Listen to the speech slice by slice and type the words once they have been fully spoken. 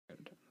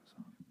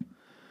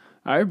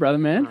All right, brother,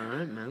 man. All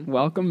right, man.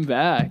 Welcome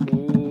back.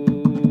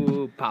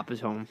 Ooh,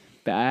 Papa's home.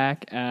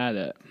 Back at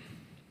it.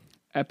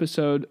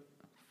 Episode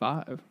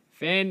 5.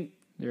 Finn.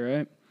 You're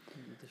right.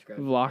 Describe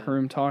Locker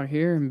room talk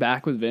here. I'm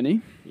back with Vinny.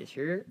 Yes,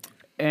 sir.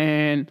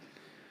 And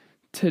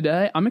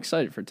today, I'm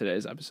excited for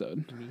today's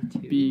episode. Me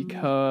too.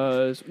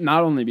 Because,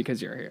 not only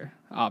because you're here,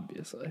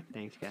 obviously,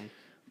 Thanks, guy.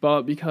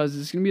 but because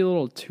it's going to be a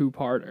little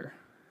two-parter.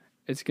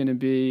 It's going to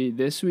be,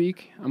 this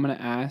week, I'm going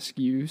to ask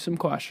you some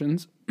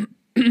questions.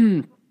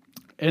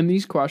 And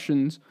these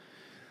questions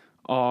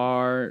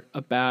are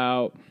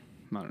about,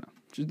 I don't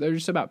know, they're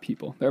just about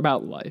people. They're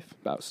about life,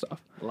 about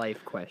stuff.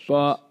 Life questions.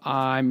 But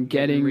I'm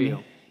getting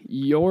real.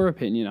 your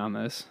opinion on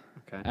this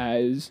Okay.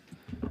 as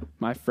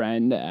my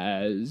friend,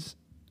 as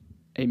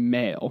a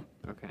male.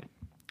 Okay.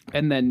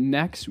 And then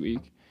next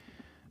week,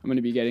 I'm going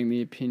to be getting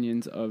the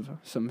opinions of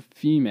some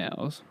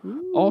females,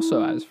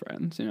 also as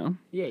friends, you know?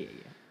 Yeah.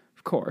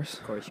 Of course.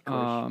 Of course.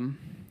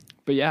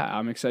 But yeah,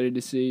 I'm excited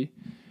to see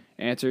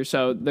answers.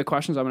 So the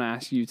questions I'm going to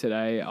ask you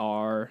today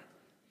are,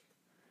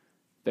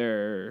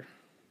 how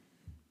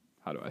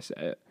do I say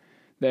it?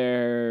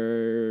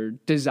 They're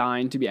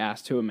designed to be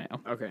asked to a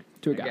male, Okay.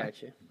 to a guy. I got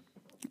you.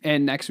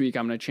 And next week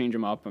I'm going to change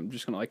them up. I'm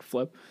just going to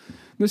flip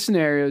the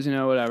scenarios,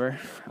 whatever.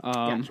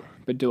 Gotcha.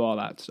 But do all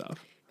that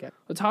stuff. Okay.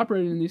 Let's hop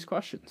right into these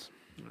questions.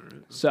 All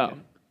right. So,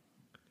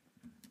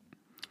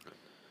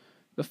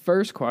 the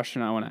first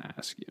question I want to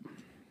ask you,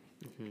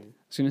 I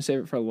was going to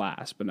save it for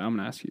last, but now I'm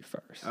going to ask you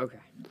first. Okay.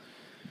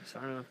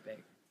 Starting off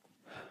big.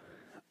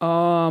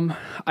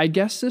 I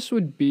guess this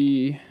would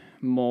be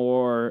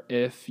more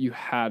if you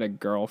had a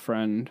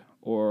girlfriend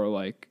or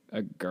a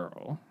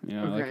girl, like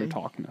Okay. you're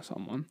talking to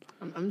someone.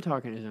 I'm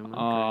talking to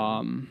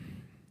someone.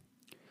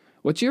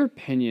 What's your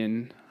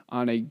opinion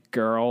on a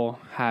girl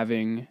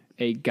having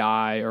a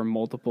guy or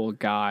multiple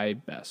guy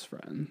best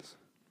friends?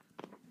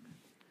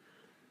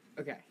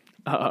 Okay.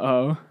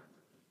 Uh-oh.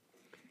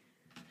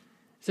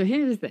 So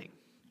here's the thing.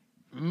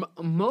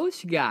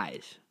 Most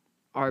guys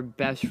are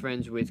best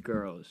friends with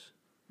girls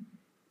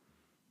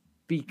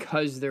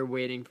because they're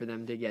waiting for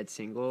them to get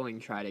single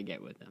and try to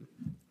get with them.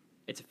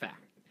 It's a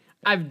fact.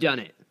 I've done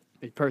it.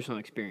 It's personal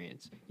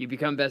experience. You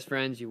become best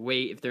friends, you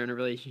wait if they're in a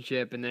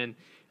relationship, and then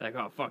you're like,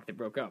 oh, fuck, they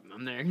broke up.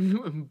 I'm there.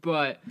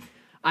 But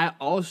I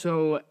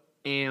also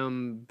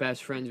am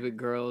best friends with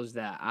girls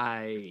that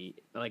I,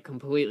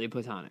 completely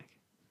platonic.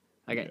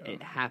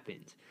 It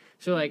happens.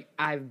 So,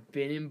 I've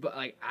been in, but,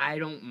 I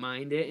don't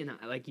mind it, and,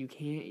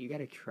 you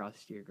gotta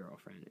trust your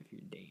girlfriend if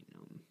you're dating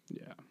them.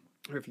 Yeah.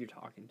 Or if you're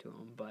talking to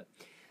them, but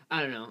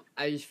I don't know.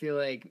 I just feel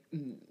like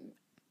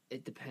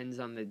it depends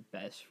on the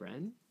best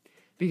friend.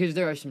 Because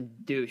there are some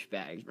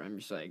douchebags where I'm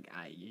just I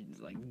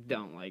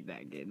don't like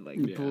that kid.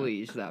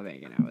 Please stop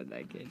hanging out with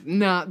that kid.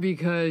 Not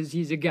because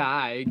he's a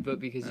guy, but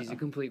because he's a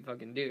complete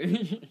fucking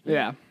dude.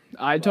 Yeah,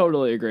 I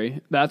totally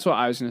agree. That's what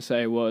I was going to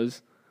say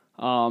was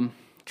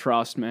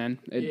trust, man.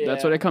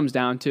 That's what it comes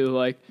down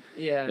to.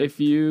 Yeah. If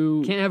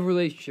you... Can't have a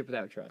relationship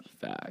without trust.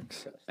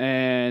 Facts.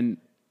 And,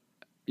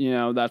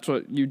 that's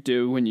what you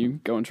do when you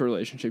go into a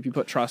relationship. You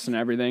put trust in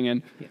everything.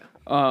 And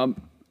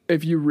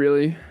if you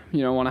really,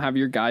 want to have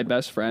your guy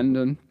best friend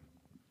and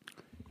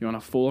you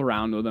want to fool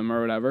around with him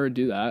or whatever,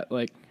 do that.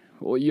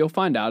 You'll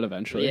find out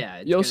eventually.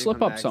 Yeah. You'll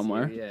slip up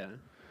somewhere. Yeah.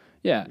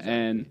 Yeah. Exactly.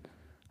 And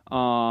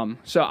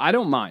so I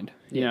don't mind,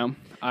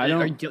 I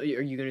don't. Are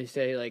you going to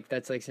say,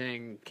 that's like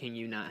saying, can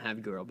you not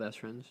have girl best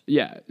friends?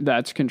 Yeah,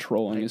 that's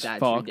controlling as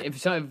fuck.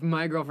 If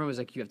my girlfriend was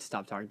like, you have to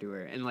stop talking to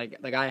her, and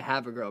I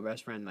have a girl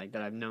best friend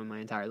that I've known my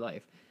entire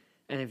life,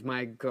 and if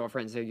my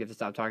girlfriend said you have to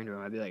stop talking to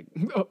her, I'd be like,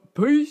 oh,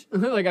 please,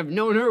 I've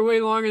known her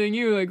way longer than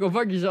you, go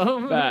fuck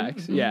yourself.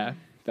 Facts, yeah,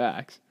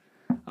 facts.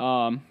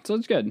 So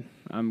it's good.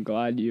 I'm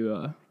glad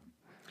you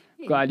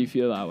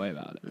feel that way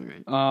about it.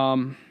 All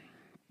right.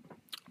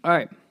 All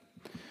right.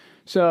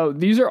 So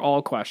these are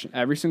all questions.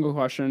 Every single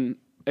question,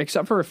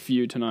 except for a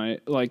few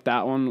tonight.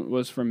 That one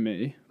was from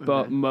me.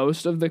 But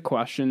most of the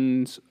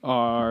questions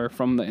are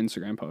from the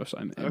Instagram post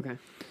I made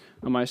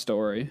on my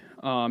story.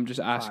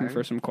 Just asking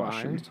for some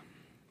questions.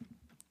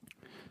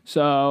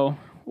 So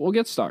we'll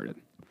get started.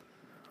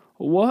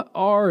 What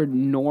are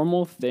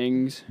normal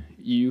things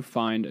you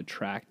find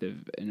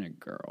attractive in a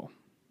girl?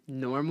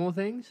 Normal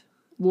things?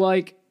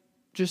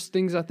 Just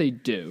things that they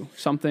do.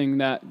 Something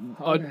that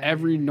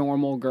every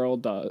normal girl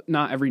does.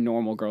 Not every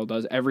normal girl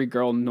does. Every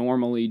girl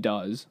normally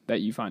does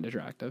that you find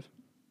attractive.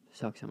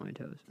 Sucks on my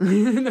toes.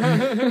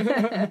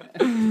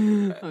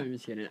 I'm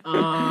just kidding.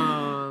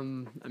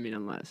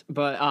 Unless.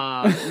 But,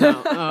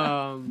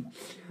 no.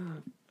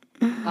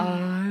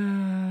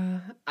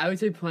 I would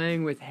say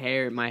playing with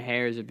hair. My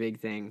hair is a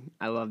big thing.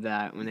 I love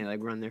that when they,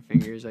 run their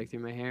fingers, through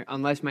my hair.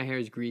 Unless my hair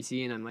is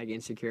greasy and I'm,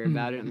 insecure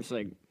about it. I'm just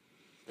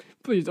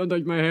please don't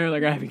touch my hair. I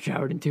haven't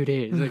showered in 2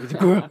 days. It's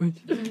gross.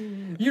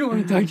 You don't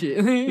want to touch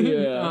it.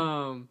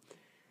 Yeah.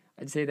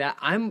 I'd say that.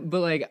 I'm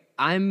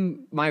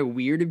my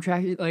weird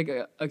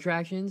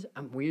attractions.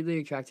 I'm weirdly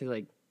attracted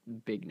to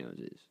big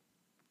noses.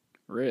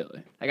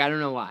 Really? I don't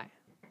know why.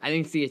 I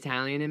think it's the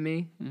Italian in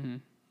me. Mm-hmm.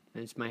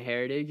 and it's my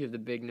heritage of the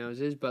big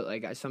noses. But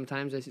like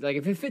sometimes I see, like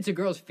if it fits a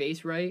girl's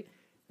face right,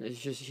 it's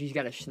just she's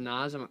got a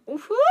schnoz. I'm like,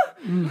 oof,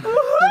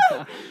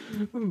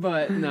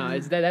 but no,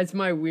 it's that's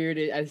my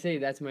weirdest. I say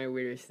that's my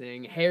weirdest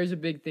thing. Hair's a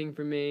big thing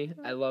for me.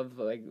 I love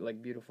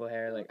like beautiful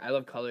hair. Like I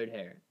love colored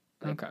hair.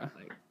 Like, Okay.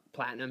 Like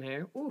platinum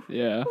hair. Oof.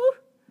 Yeah. Oof.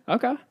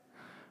 Okay.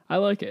 I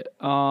like it.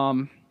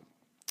 I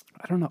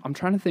don't know. I'm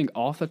trying to think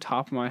off the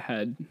top of my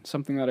head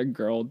something that a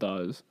girl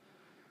does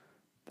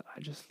that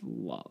I just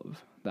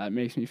love that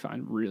makes me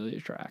find really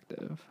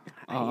attractive.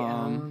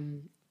 I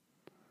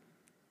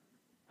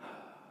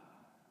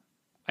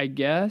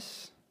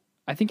guess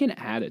I think an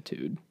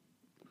attitude.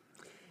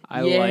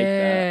 I like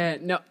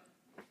that. No.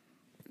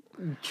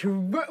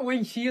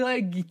 When she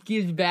like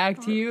gives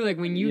back to you, like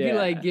when you can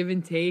like give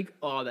and take,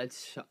 oh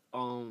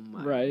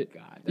my Right.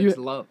 God, that's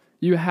love.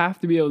 You have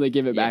to be able to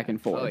give it back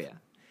and forth. Oh yeah,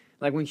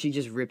 like when she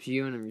just rips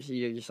you and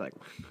you're just like,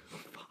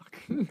 fuck.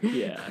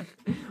 Yeah.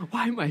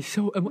 Why am I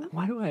so?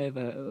 Why do I have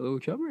a little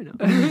chub right now?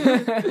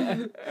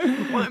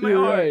 Why am I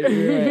hard?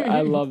 You're right.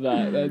 I love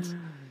that. That's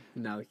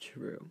no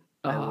true.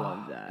 I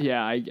love that.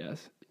 Yeah, I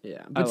guess.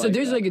 Yeah, but so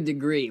there's like a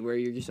degree where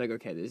you're just like,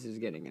 okay, this is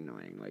getting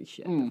annoying. Like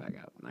shit, the fuck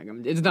out. Like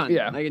it's done.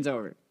 Yeah. Like it's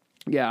over.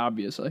 Yeah,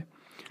 obviously.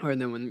 Or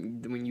then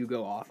when you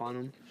go off on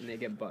them and they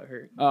get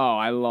butthurt. Oh,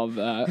 I love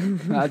that.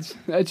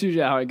 That's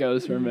usually how it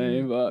goes for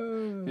me.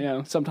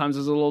 But sometimes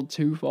it's a little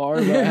too far.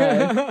 But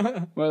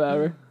hey,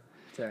 whatever.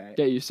 It's all right.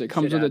 Get used to it.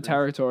 Comes with the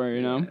territory,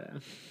 you know. Yeah.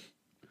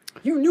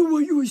 You knew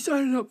what you were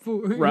signing up for,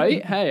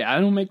 right? Hey,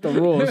 I don't make the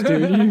rules,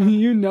 dude.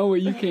 You know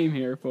what you came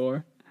here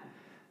for.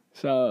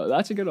 So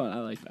that's a good one. I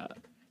like that.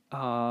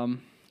 All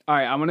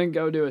right, I'm gonna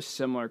go to a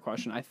similar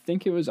question. I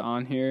think it was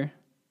on here.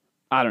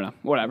 I don't know.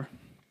 Whatever.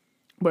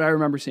 But I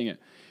remember seeing it.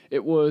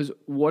 It was,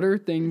 what are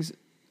things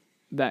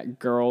that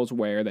girls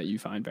wear that you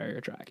find very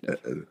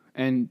attractive?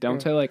 And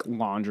don't say like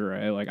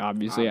lingerie. Like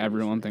obviously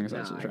everyone thinks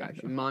that's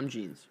attractive. Mom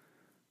jeans.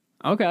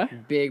 Okay.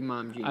 Big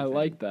mom jeans. I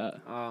like that.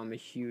 I'm a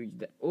huge.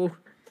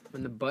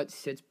 When the butt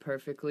sits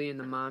perfectly in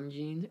the mom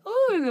jeans.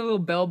 Oh, and the little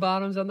bell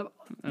bottoms on the.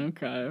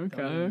 Okay.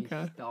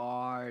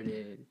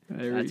 Started.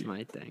 That's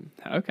my thing.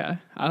 Okay,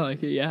 I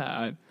like it.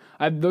 Yeah,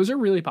 I those are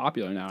really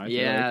popular now. I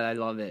feel like. I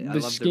love it.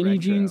 The skinny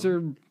jeans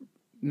are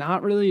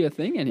not really a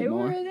thing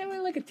anymore. They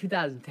were like a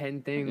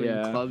 2010 thing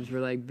when clubs were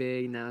like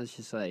big. Now it's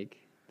just like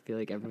I feel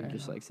like everyone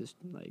just likes to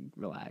like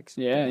relax.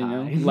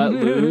 Yeah, let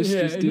loose,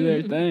 just do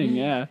their thing.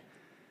 Yeah,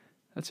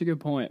 that's a good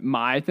point.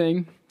 My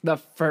thing, the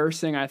first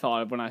thing I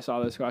thought of when I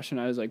saw this question,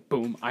 I was like,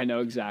 boom, I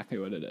know exactly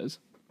what it is.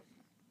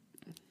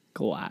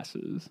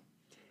 Glasses.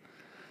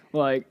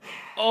 Like,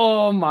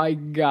 oh my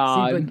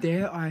God. See, but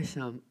there are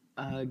some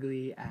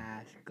ugly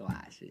ass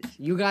glasses.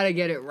 You gotta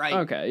get it right.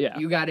 Okay, yeah.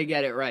 You gotta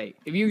get it right.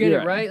 If you get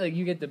it right, like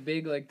you get the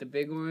big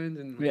ones,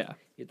 and you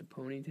get the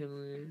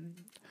ponytail in.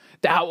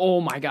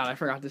 Oh my God, I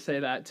forgot to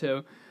say that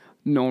too.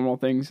 Normal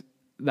things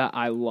that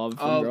I love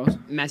from girls.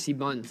 Messy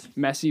buns.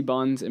 Messy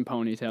buns and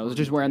ponytails.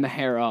 Just wearing the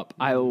hair up.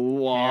 I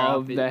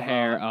love the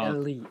hair up.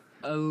 Elite.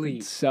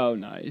 It's so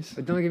nice.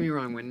 But don't get me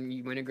wrong,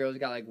 when a girl's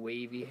got like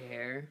wavy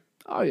hair.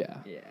 Oh yeah.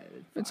 Yeah.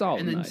 It's all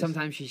and then nice.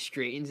 sometimes she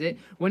straightens it.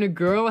 When a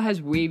girl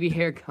has wavy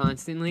hair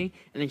constantly,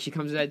 and then she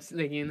comes out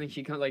and then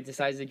she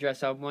decides to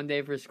dress up one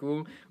day for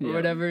school or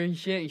whatever and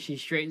shit, and she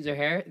straightens her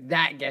hair,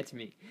 that gets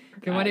me.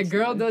 Because when a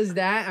girl does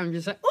that, I'm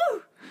just like,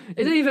 ooh!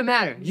 It doesn't even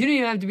matter. You don't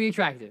even have to be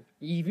attractive.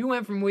 If you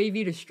went from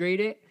wavy to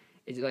straight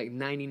it's like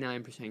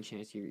 99%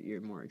 chance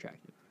you're more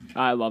attractive.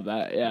 I love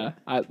that. Yeah.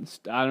 I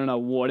don't know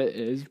what it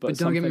is, but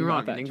don't get me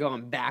wrong. And then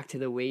going back to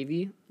the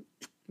wavy,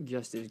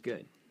 just as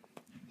good.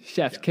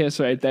 Chef's kiss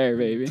right there,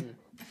 baby.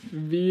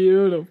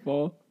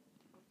 Beautiful.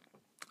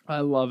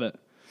 I love it.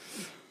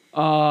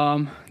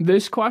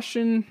 This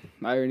question,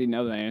 I already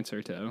know the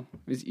answer to.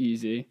 It's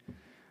easy.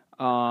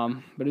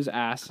 But it's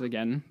asked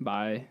again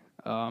by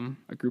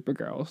a group of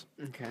girls.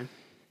 Okay.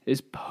 Is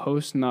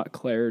post-nut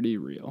clarity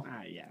real?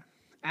 Yeah.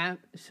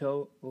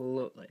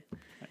 Absolutely.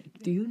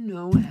 Do you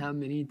know how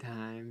many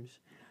times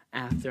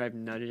after I've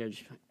nutted, I'm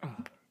just like, oh,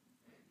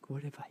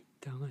 what have I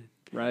done?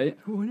 Right?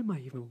 What am I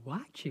even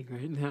watching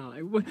right now?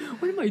 Like, what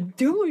am I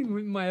doing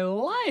with my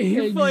life?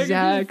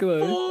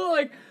 Exactly.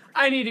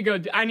 I need to go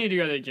to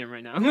the gym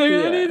right now. I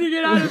need to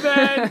get out of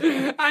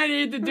bed. I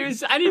need to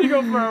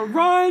go for a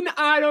run.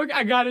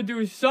 I gotta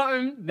do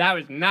something. That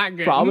was not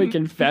good. Probably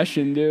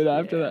confession, dude,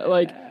 after that.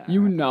 Like,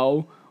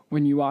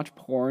 when you watch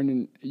porn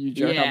and you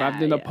jerk off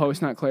after the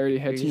post-nut clarity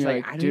hits, and you're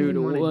like, dude, I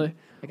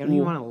don't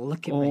even want to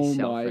look at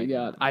myself. Oh my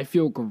God. I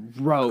feel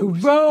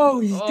gross.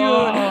 Gross, dude.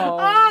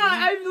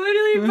 I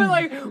literally feel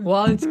like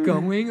while it's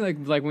going,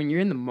 like when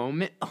you're in the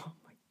moment, oh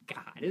my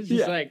God, it's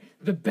just like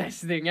the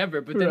best thing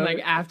ever. But then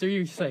like after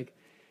you're just like,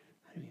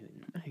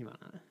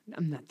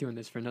 I'm not doing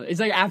this for another.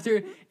 It's like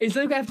after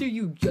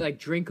you like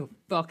drink a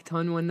fuck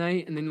ton one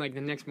night and then like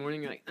the next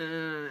morning you're like,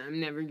 I'm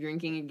never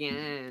drinking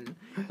again.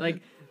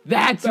 Like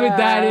that's what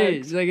that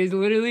is. Like it's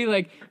literally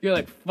like you're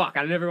like, fuck,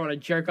 I never want to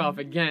jerk off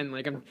again.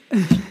 Like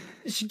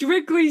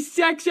strictly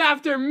sex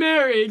after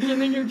marriage,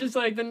 and then you're just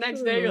like the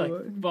next day you're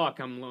like, fuck,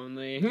 I'm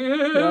lonely.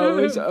 That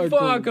was a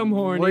fuck, I'm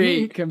horny.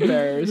 great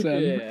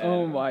comparison. Yeah.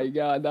 Oh my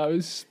god, that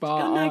was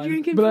spot I'm on. not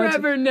drinking But that's-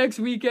 forever next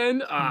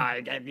weekend.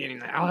 I gotta be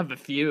I'll have a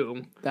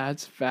few.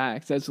 That's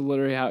facts. That's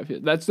literally how it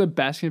feels. That's the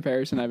best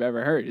comparison I've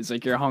ever heard. It's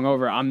like you're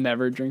hungover, I'm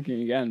never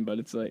drinking again, but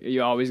it's like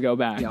you always go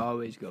back. You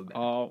always go back.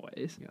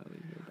 Always. You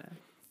always go back.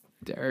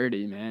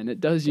 Dirty, man. It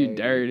does you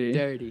dirty.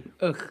 Dirty.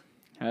 Ugh.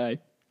 Hey,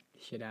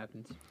 Shit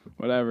happens.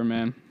 whatever,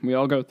 man. We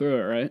all go through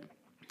it, right?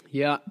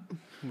 Yeah.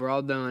 We're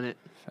all doing it.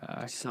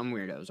 Facts. Some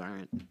weirdos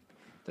aren't.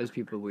 Those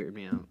people weird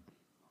me out.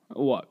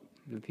 What?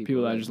 The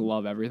People that just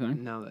love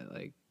everything? No, that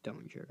like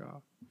don't jerk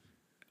off.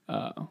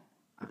 Oh.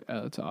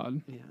 Yeah, that's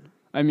odd. Yeah.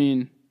 I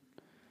mean,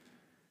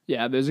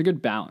 yeah, there's a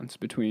good balance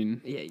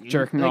between Yeah. You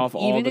jerking like, off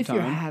all even the if you're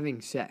time.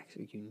 having sex,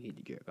 like you need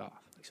to jerk off.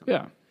 Like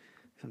Yeah.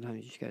 Sometimes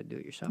you just gotta do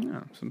it yourself.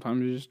 Yeah.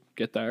 Sometimes you just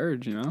get that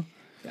urge, you know?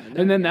 Gotta And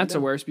do then it, that's the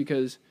gotta worst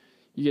because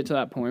you get to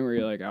that point where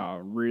you're like,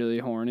 oh, really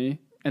horny.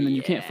 And then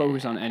you can't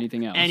focus on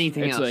anything else. do it.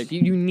 Anything it's else. like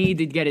You need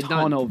to get it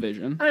done. tunnel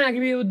vision. I'm not gonna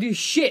be able to do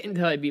shit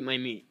until I beat my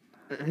meat.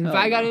 If Hell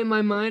I got no. it in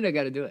my mind, I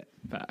gotta do it.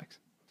 Facts.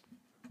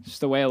 It's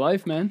just the way of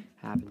life, man.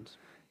 Happens.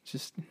 It's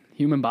just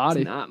human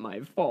body. It's not my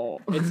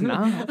fault. It's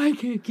not. I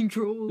can't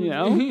control it. You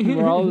know,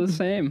 we're all the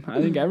same.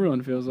 I think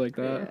everyone feels like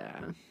that.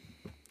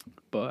 Yeah.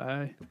 But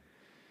hey,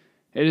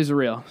 it is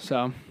real.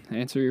 So,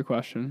 answer your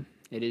question.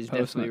 It is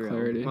Post-nut definitely real.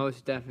 clarity.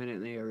 Most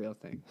definitely a real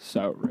thing.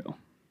 So real.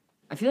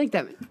 I feel like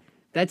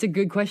that's a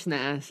good question to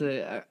ask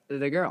the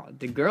girl.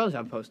 The girls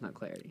have post-nut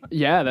clarity.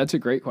 Yeah, that's a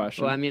great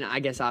question. Well, I mean, I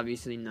guess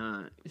obviously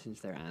not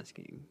since they're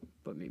asking,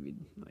 but maybe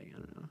like I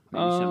don't know.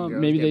 Some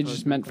girls maybe get they just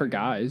post-nut meant for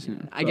clarity. guys. you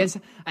know, I but- guess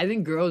I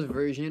think girls'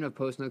 version of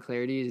post-nut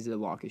clarity is the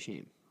walk of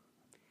shame.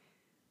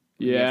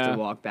 You have Yeah. to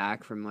walk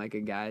back from like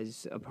a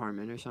guy's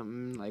apartment or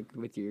something, like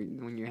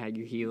when you had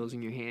your heels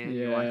in your hand,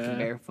 you're walking Yeah.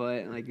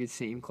 barefoot and like the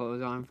same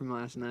clothes on from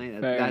last night.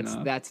 Fair That's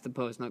enough. that's the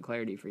post nut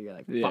clarity for you.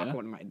 Like, Yeah. fuck,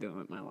 what am I doing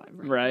with my life?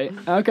 Right.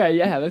 Okay.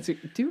 Yeah. That's a,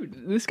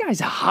 dude. This guy's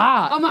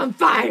hot. I'm on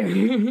fire.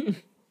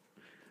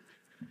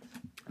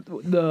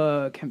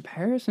 The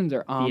comparisons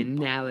are the on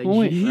analogy.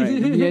 point.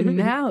 Right. Yeah.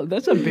 Now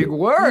that's a big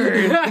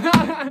word.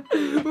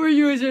 We're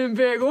using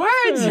big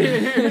words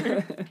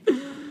here.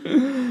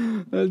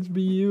 That's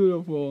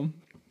beautiful.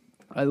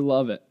 I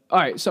love it. All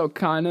right, so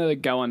kind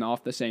of going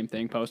off the same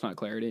thing, post-nut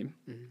clarity.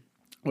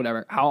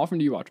 Whatever. How often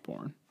do you watch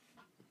porn?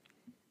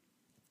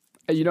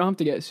 You don't have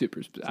to get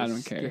super I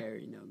don't care.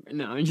 Scary number.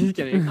 No, I'm just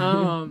kidding.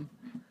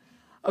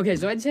 Okay,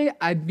 so I'd say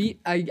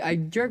I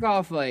jerk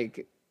off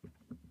like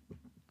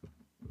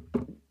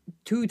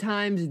 2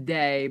 times a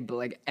day, but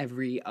like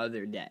every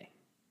other day.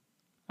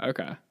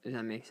 Okay. Does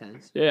that make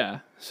sense? Yeah.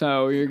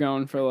 So you're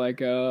going for like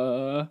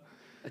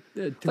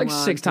like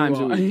 6 times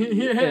a week.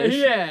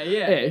 yeah.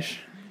 Ish.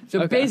 So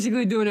Okay.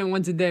 basically doing it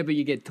once a day, but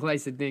you get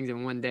twice the things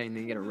in one day, and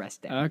then you get a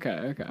rest day.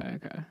 Okay.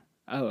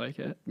 I like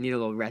it. You need a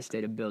little rest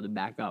day to build it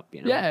back up.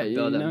 You know? Yeah, to you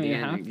build know up the you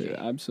have energy. to.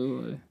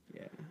 Absolutely.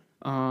 Yeah.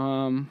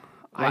 I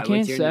Why, can't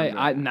what's your say number?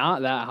 I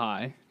not that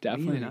high.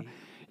 Definitely not. Really?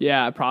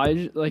 Yeah, probably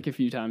just like a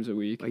few times a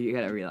week. Well, you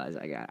gotta realize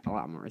I got a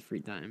lot more free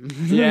time.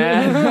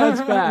 Yeah,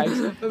 that's facts.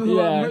 A lot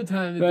Yeah, more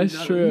time to do that's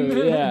nothing.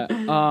 true.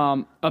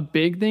 Yeah. A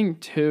big thing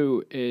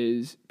too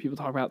is people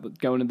talk about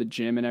going to the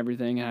gym and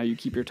everything and how you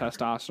keep your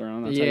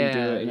testosterone. That's how you do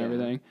Yeah, it and yeah.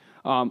 everything.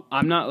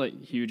 I'm not like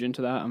huge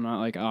into that. I'm not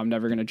like, oh, I'm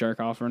never gonna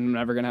jerk off or I'm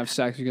never gonna have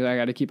sex because I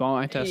got to keep all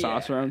my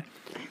testosterone.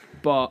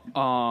 But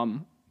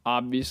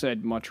obviously,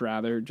 I'd much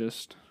rather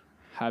just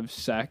have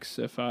sex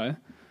if I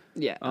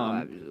Yeah.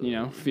 Absolutely. you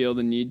know feel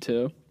the need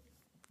to.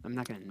 I'm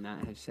not gonna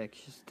not have sex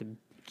just to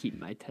keep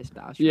my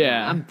testosterone.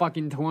 Yeah. I'm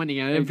fucking 20.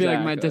 I feel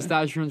like my Exactly.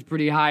 testosterone's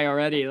pretty high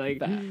already. Like,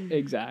 That.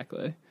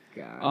 Exactly.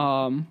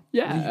 God.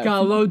 Yeah. You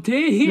got low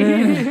T.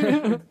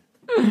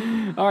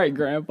 All right,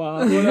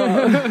 Grandpa. What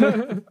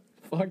up?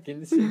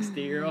 Fucking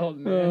 60-year-old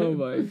man. Oh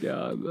my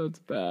god, that's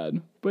bad.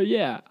 But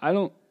yeah, I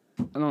don't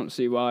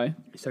see why.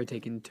 Start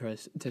taking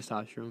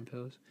testosterone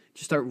pills.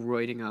 Just start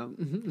roiding up.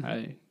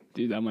 Hey,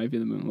 dude, that might be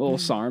the moon. A little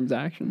SARMs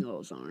action.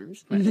 Little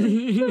SARMs.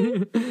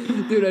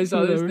 Dude, I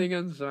saw this Whatever. thing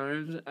on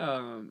SARMs.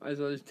 I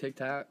saw this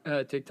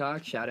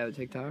TikTok. Shout out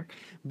TikTok.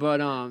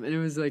 But and it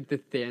was like the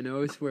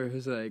Thanos where it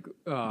was like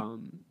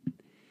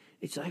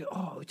it's like,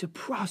 oh, it's a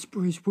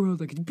prosperous world,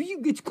 like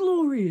it's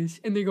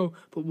glorious, and they go,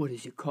 but what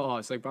does it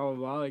cost? Like blah blah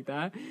blah, like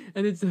that,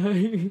 and it's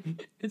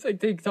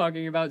like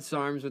talking about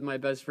SARMs with my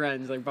best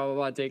friends, like blah blah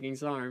blah, taking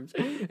SARMs,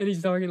 and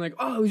he's talking like,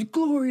 oh, it was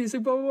glorious,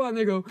 like blah blah blah, and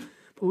they go,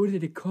 but what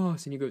did it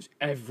cost? And he goes,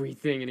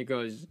 everything, and he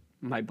goes,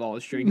 my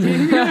balls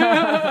shrinking.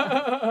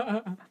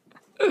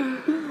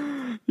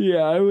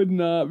 Yeah, I would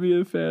not be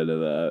a fan of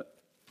that.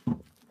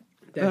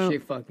 That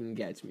shit fucking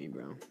gets me,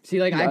 bro.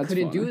 See, like, I That's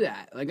couldn't funny. do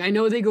that. Like, I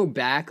know they go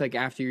back, like,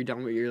 after you're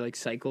done with your, like,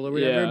 cycle or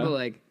whatever, Yeah. but,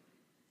 like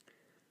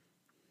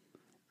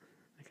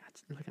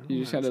I don't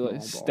You just want gotta small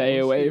like stay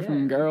balls. away Yeah.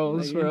 from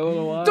girls Like, for a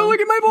little while. don't look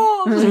at my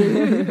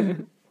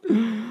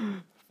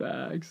balls!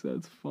 Facts.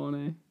 That's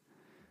funny.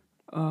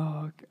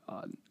 Oh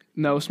god,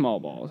 no small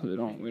balls. We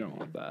don't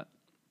want that.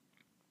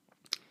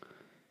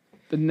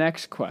 The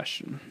next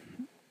question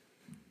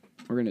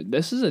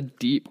This is a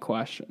deep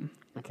question.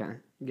 Okay.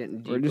 Getting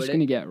deep We're just with going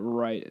to it. get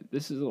right.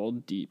 This is a little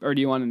deep. Or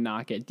do you want to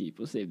not get deep?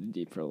 We'll save the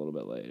deep for a little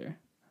bit later.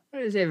 We're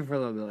going to save it for a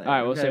little bit later. All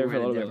right, we'll I feel save it like for a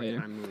we're little in bit later.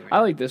 different time I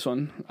like this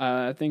one.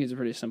 I think it's a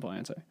pretty simple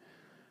answer.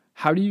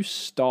 How do you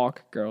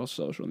stalk girls'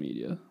 social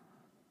media?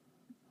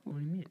 What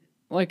do you mean?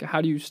 Like,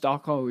 how do you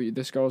stalk? Oh,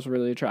 this girl's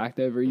really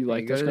attractive, or you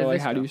like go this to the girl.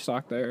 Like, how do Visco. you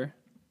stalk their?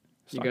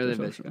 You go to the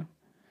social media?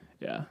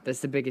 Yeah, That's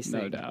the biggest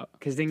no thing. doubt.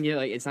 Because then you're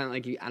like, it's not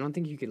like I don't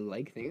think you could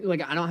like things.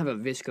 Like, I don't have a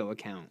Visco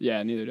account.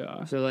 Yeah, neither do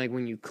I. So, like,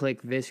 when you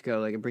click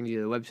Visco, like, it brings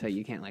you to the website,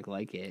 you can't,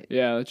 like it.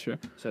 Yeah, that's true.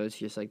 So it's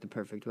just, like, the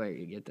perfect way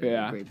to get the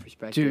Yeah. great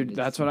perspective. Dude, It's-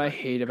 that's what I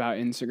hate about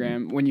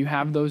Instagram. When you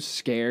have those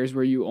scares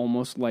where you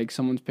almost like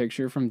someone's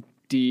picture from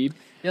deep.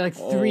 You're like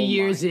Oh 3 my-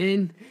 years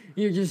in,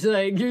 you're just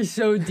like, you're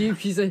so deep.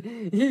 She's like,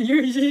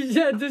 you're just,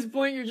 at this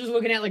point, you're just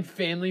looking at like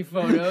family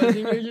photos and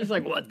you're just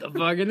like, what the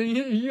fuck? And then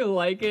you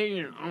like it.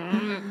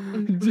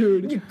 And you're,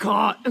 Dude, you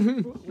caught.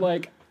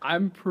 like,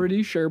 I'm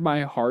pretty sure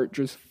my heart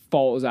just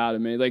falls out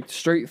of me. Like,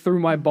 straight through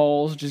my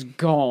balls, just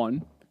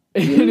gone.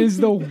 It is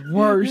the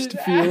worst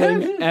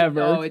feeling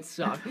ever. Oh, it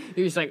sucks.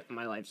 You're just like,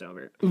 my life's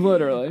over.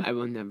 Literally. I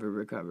will never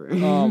recover.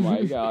 Oh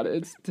my god,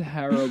 it's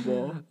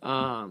terrible.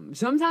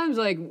 Sometimes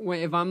like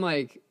if I'm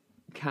like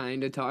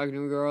kind of talking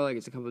to a girl, like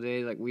it's a couple of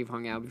days, like we've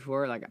hung out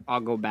before, like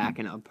I'll go back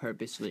and I'll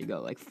purposely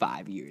go like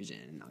 5 years in,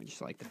 and I'll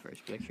just like the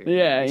first picture.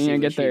 Yeah, See you know,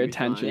 what get she their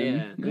responds.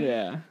 attention. Yeah.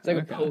 Yeah. It's like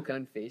Okay. a poke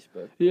on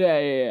Facebook.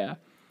 Yeah.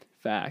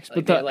 Facts. Like,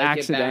 but they the like it back,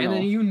 accidental.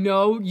 and then you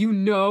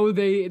know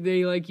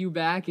they like you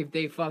back if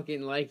they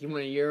fucking like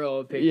one of your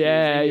old pictures.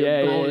 Yeah, and you're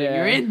yeah, golden. yeah.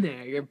 You're in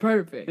there. You're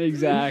perfect.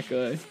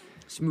 Exactly.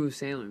 Smooth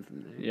sailing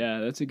from there. Yeah,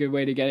 that's a good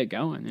way to get it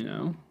going, you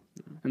know?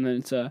 And then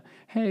it's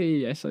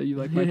hey, I saw you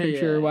like my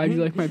picture. Yeah. Why'd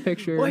you like my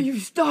picture? Why are you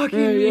stalking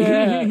me?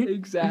 Yeah,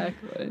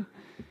 exactly.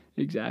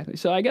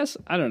 So I guess,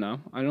 I don't know.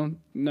 I don't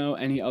know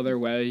any other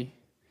way.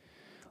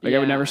 Like, I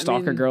would Yeah, never I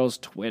stalk a mean- girl's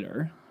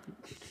Twitter.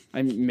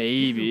 I mean,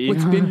 maybe.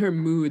 What's been her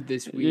mood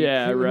this week?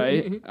 Yeah,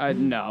 right? I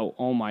no.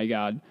 Oh my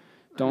god.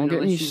 Don't get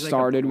Unless me she's, like, a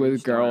started porn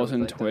with star girls with,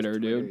 and like, those Twitter,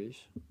 dude.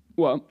 Twitters.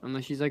 Well,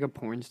 Unless she's like a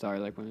porn star,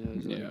 like one of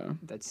those like, Yeah.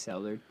 that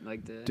sell their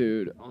like the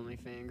dude,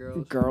 OnlyFans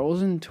girls.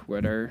 girls and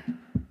Twitter.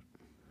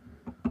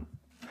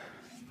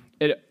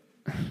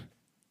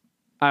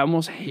 I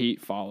almost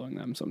hate following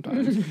them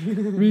sometimes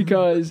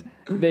because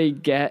they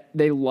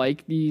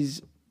like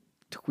these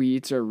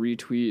tweets or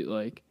retweet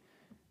like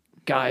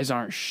guys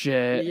aren't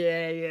shit,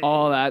 Yeah.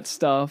 all that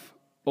stuff,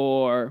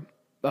 or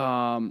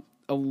a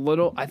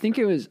little. I think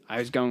I was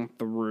going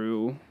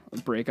through a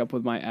breakup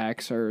with my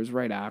ex, or it was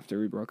right after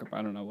we broke up.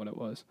 I don't know what it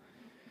was,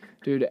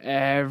 dude.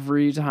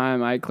 Every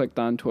time I clicked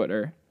on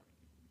Twitter,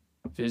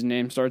 if his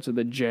name starts with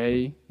a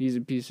J, he's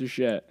a piece of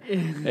shit.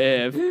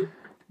 If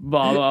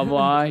blah blah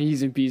blah,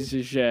 he's a piece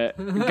of shit.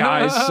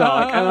 Guys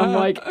suck, and I'm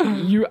like,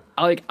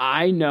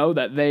 I know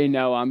that they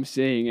know I'm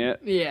seeing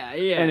it. Yeah.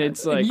 And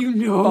it's like, you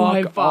know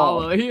I fuck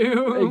follow off.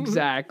 you.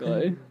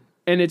 Exactly.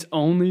 And it's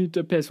only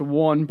to piss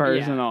one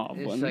person Yeah, off.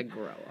 It's when- like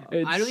grow up.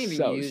 it's I don't even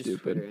so use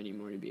stupid. Twitter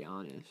anymore, to be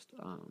honest.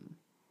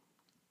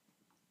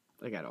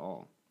 Like at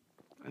all.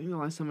 I think the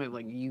last time I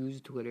like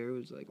used Twitter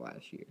was like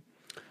last year.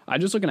 I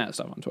just looking at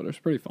stuff on Twitter. It's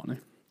pretty funny.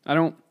 I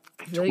don't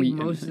I feel tweet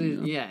like most of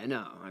anything, the, you know? yeah,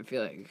 no, I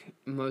feel like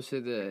most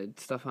of the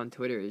stuff on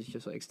Twitter is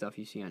just like stuff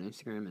you see on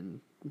Instagram and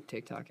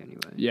TikTok anyway.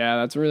 Yeah,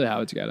 that's really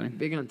how it's getting.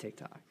 Big on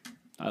TikTok.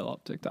 I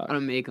love TikTok. I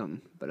don't make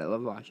them, but I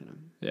love watching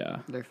them. Yeah,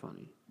 They're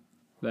funny.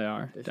 they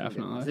are. There's some good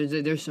ones.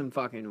 Definitely. There's some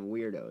fucking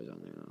weirdos on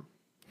there though.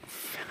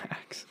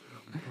 Facts.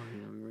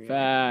 Fucking unreal.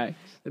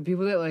 Facts. The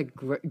people that like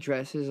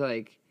dress as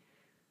like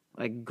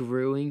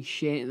Gru and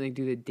shit and like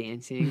do the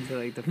dancing to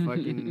like the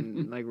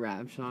fucking like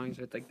rap songs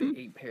with like the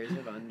 8 pairs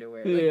of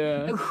underwear. Like,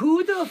 Yeah. like,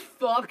 who the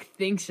fuck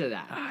thinks of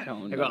that? I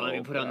don't Like, know. oh, let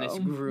me put on this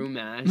bro. Gru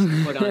mask,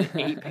 put on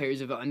 8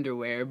 pairs of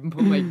underwear,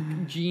 put my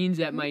jeans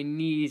at my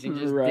knees, and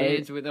just Right.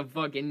 dance with a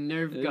fucking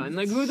Nerf gun. It's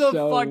Like, who the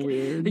so fuck?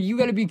 weird. Like, you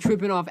gotta be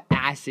tripping off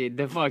acid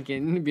to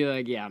fucking be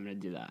like, yeah, I'm gonna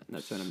do that.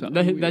 That's what So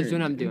that's weird,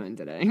 what I'm dude. doing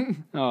today.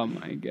 Oh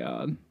my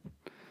god.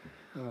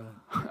 All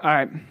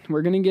right,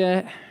 we're gonna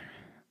get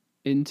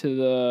into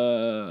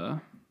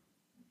the.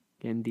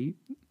 Getting deep.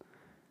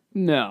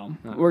 No,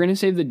 Oh. we're gonna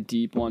save the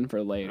deep one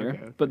for later.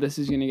 Okay. But this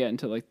is gonna get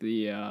into like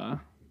the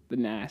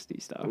nasty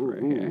stuff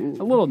right here. Ooh.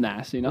 A little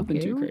nasty, nothing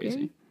Okay, too okay.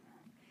 crazy.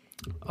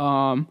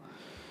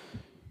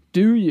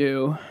 Do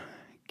you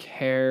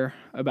care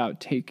about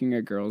taking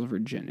a girl's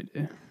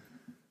virginity?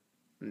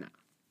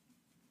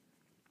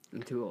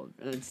 I'm too old.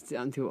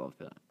 I'm too old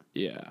for that.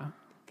 Yeah.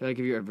 I feel like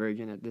if you're a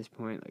virgin at this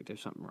point, like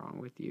there's something wrong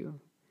with you.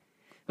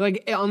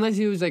 Like unless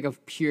it was like a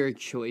pure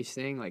choice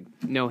thing, like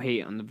no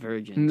hate on the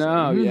virgins.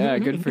 No, yeah,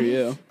 good for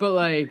you. But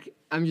like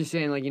I'm just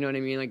saying, like you know what I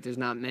mean. Like there's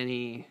not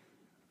many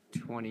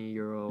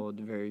 20-year-old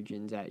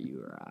virgins at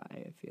you or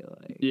I feel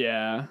like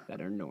Yeah.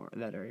 that are normal.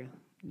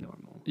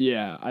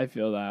 Yeah, I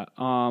feel that.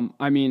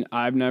 I mean,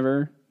 I've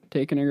never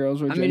taken a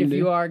girl's I virginity. mean, if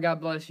you are, God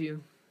bless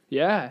you.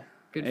 Yeah.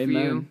 Good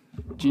Amen.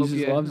 for you. Jesus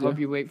hope you, loves Hope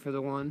you. you wait for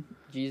the one.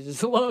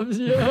 Jesus loves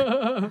you.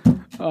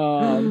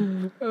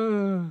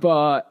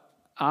 But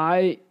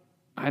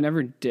I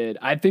never did.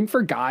 I think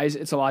for guys,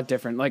 it's a lot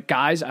different. Like,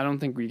 guys, I don't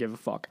think we give a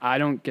fuck. I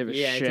don't give a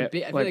Yeah, it's a shit.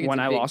 big- I feel like, like it's when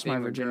a I big lost my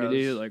thing with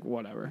virginity, girls. like,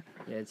 whatever.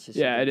 Yeah, it's just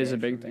Yeah, it is a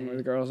day big for thing me.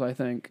 with girls, I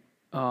think.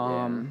 Like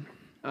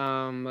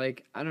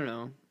I don't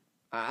know.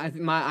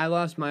 I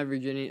lost my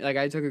virginity. Like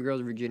I took a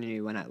girl's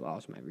virginity when I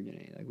lost my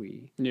virginity. Like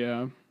we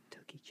Yeah.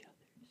 took each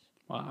other's.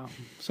 Wow.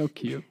 So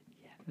cute.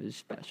 Yeah, it was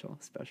special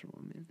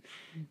moment.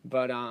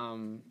 But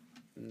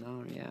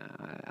no, yeah,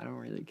 I don't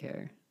really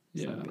care.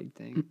 It's not a Yeah. big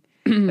thing.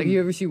 Like you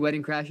ever see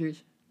Wedding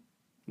Crashers?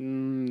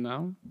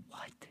 No.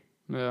 What?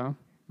 Yeah.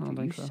 I don't You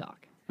think so.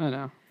 suck. I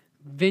know.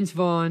 Vince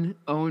Vaughn,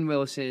 Owen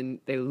Wilson,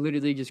 they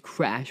literally just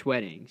crash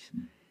weddings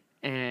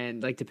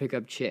and like to pick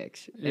up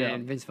chicks. Yeah.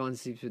 And Vince Vaughn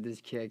sleeps with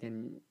this chick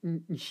and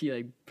she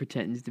like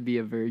pretends to be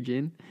a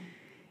virgin.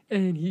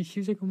 And she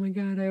was like, "Oh my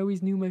god, I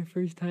always knew my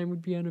first time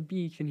would be on a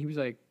beach." And he was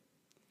like,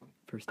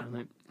 "First time?"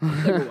 Like,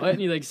 what? And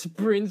he like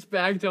sprints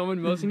back to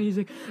Owen Wilson. He's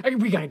like,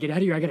 "We gotta get out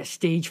of here. I got a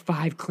stage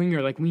 5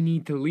 clinger. Like, we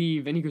need to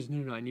leave." And he goes,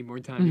 No, I need more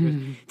time. He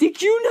goes,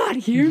 "Did you not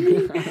hear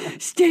me?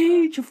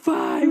 Stage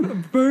 5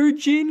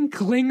 virgin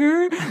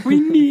clinger. We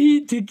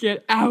need to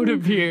get out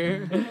of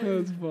here."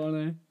 That's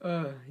funny.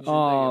 I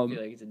feel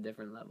like it's a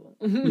different level.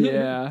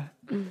 Yeah.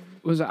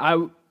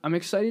 I'm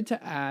excited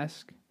to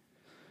ask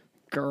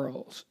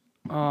girls.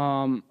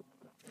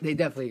 They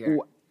definitely care.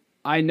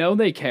 I know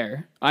they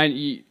care. I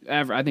think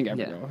every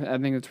Yeah. girl. I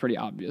think it's pretty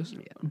obvious.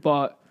 Yeah.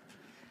 But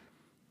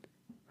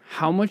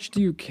how much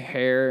do you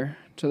care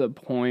to the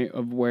point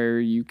of where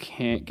you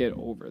can't get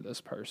over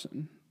this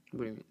person?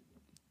 What do you mean?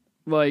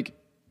 Like,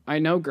 I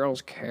know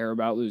girls care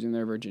about losing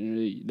their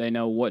virginity. They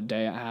know what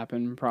day it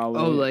happened,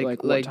 probably. Oh,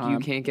 like what you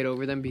time. can't get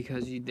over them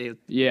because they.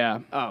 Yeah.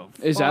 Oh,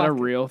 Is that a fuck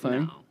real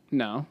thing?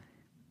 No.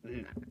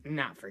 No.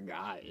 Not for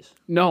guys.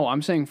 No,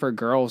 I'm saying for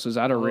girls, is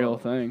that a real Oh.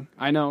 thing?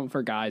 I know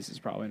for guys, it's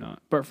probably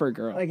not. But for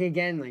girls. Like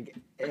again, like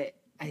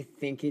I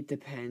think it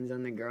depends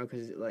on the girl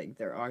because like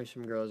there are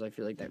some girls I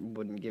feel like that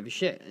wouldn't give a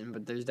shit,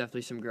 but there's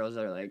definitely some girls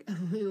that are like, "I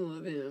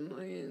love him,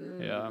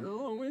 like, Yeah. I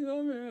always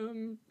love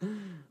him."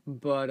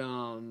 But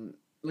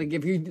like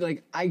if you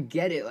like, I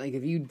get it. Like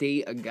if you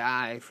date a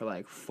guy for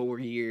like 4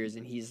 years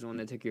and he's the one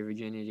that took your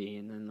virginity,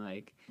 and then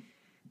like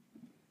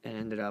it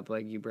ended up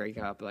like you break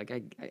up. Like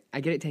I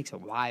get it takes a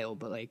while,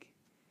 but like.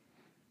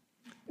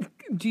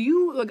 Do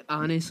you like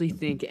honestly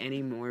think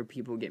any more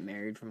people get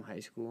married from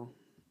high school?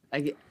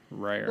 Like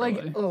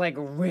Rarely. like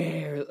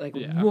rare, like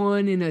Yeah.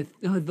 one in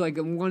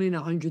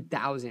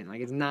 100,000.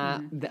 Like it's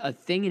not a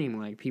thing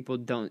anymore. Like people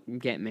don't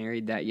get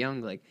married that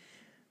young. Like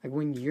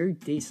when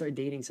they start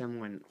dating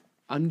someone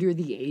under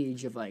the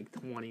age of like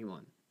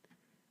 21,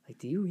 like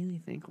do you really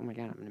think, oh my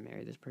god, I'm gonna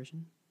marry this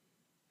person?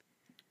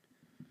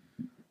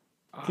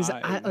 Because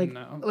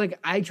no.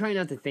 I try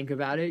not to think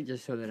about it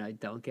just so that I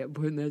don't get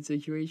put in that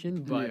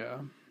situation. But yeah.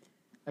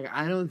 like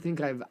I don't think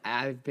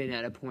I've been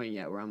at a point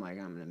yet where I'm like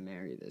I'm gonna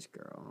marry this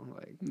girl.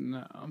 Like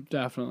No,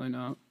 definitely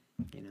not.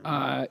 you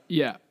know.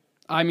 Yeah.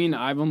 I mean,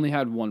 I've only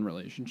had one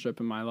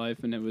relationship in my life,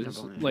 and it was I've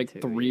only had like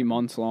 2, 3 yeah.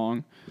 months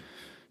long.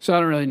 So I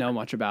don't really know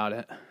much about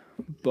it.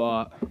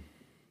 But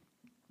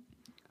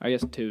I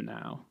guess 2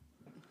 now.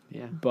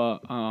 Yeah.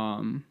 But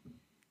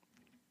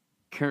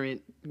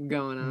Current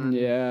going on.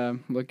 yeah,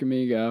 look at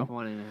me go.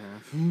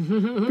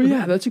 1.5. But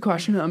yeah, that's a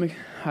question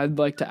I'd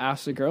like to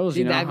ask the girls.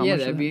 You know, how much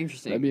that'd of be that-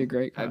 interesting. That'd be a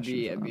great I'd question.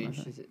 be for them, I think.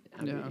 interested.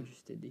 I'd Yeah. be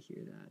interested to hear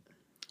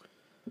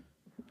that.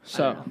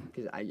 So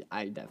because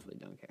I definitely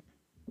don't care.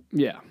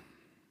 yeah,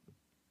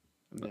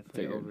 I'm definitely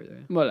figured. over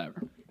there.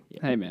 whatever. Yeah,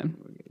 Hey, man.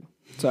 we're good.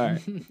 It's all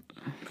right.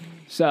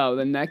 So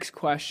the next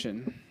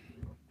question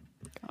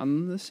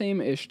on the same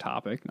ish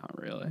topic, not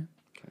really.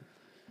 Okay.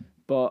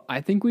 But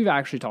I think we've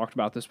actually talked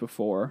about this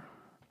before.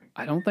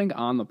 I don't think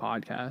on the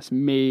podcast,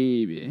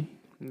 maybe.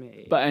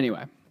 Maybe. But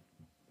anyway,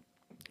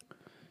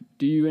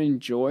 do you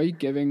enjoy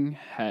giving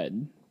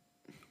head,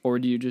 or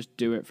do you just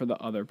do it for the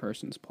other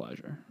person's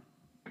pleasure?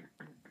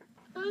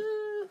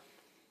 I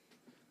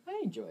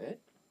enjoy it.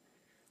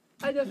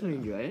 I definitely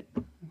enjoy it.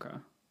 Okay.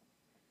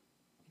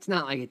 It's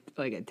not like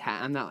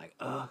I'm not like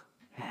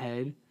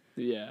head,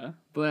 Yeah.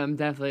 but I'm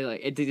definitely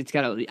like it's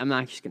gotta. I'm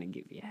not just gonna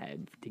give you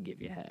head to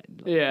give you head.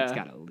 Like, Yeah. it's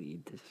gotta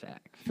lead to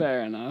sex.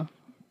 Fair enough.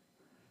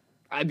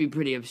 I'd be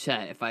pretty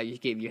upset if I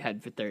just gave you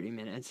head for 30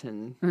 minutes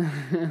and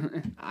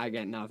I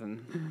get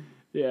nothing.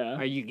 Yeah.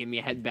 Or you give me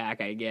a head back,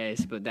 I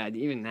guess. But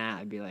even that,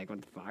 I'd be like, what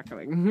the fuck?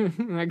 Like,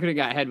 I could have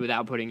got head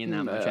without putting in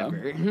that much Yeah.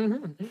 effort.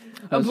 I'm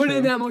That's putting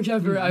in true. that much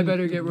effort. I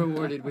better get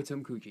rewarded with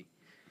some coochie.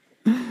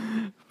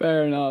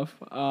 Fair enough.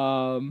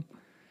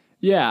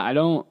 Yeah, I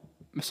don't.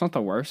 It's not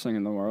the worst thing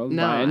in the world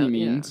No, by any yeah.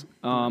 means.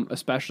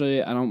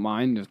 Especially, I don't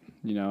mind if,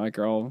 a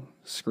girl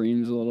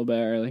screams a little bit,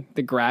 or like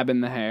the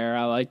grabbing the hair.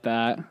 I like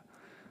that.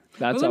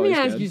 That's But let me always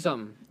ask good. you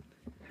something.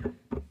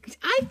 'Cause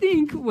I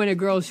think when a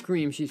girl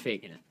screams, she's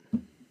faking it.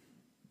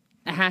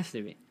 It has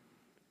to be.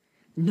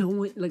 No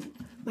one, like,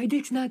 my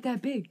dick's not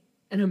that big.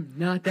 And I'm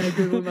not that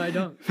good with my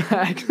dong.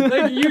 Facts.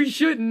 Like, you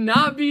should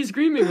not be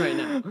screaming right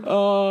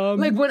now. Um,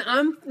 Like, when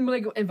I'm,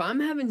 like, if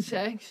I'm having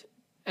sex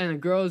and the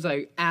girl's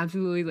like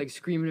absolutely like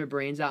screaming her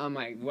brains out. I'm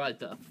like, what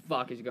the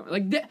fuck is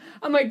going?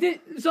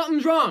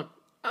 Something's wrong.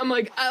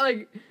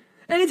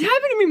 And it's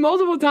happened to me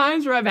multiple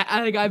times where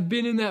I've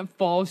been in that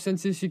false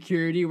sense of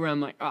security where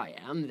I'm like, oh yeah,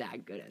 I'm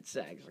that good at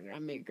sex. Like I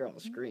make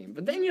girls scream.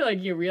 But then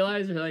you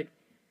realize you're like,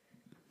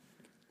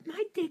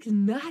 my dick's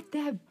not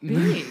that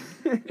big.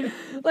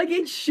 Like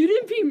it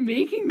shouldn't be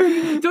making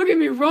me. Don't get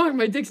me wrong,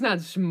 my dick's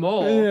not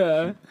small.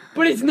 Yeah.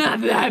 But it's not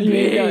that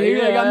big.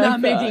 Yeah, Like I'm not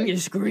facts. making you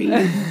scream.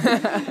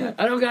 I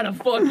don't got a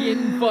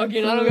fucking.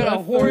 I don't got a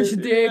horse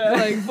dick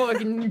like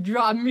fucking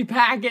driving me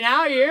packing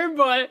out here,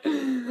 but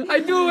I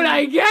do what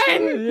I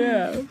can.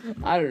 Yeah.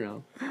 I don't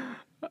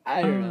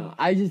know.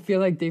 I just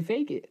feel like they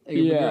fake it. Like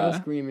if a girl's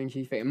screaming,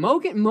 she's faking.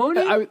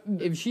 Moaning.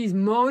 If she's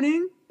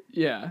moaning,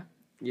 Yeah.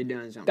 you're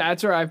doing something.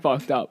 That's where I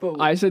fucked up. But-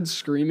 I said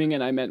screaming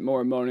and I meant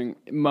more moaning.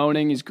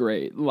 Moaning is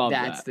great. Love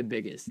That's that. the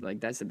biggest. Like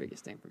that's the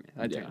biggest thing for me.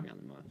 That Yeah. turns me on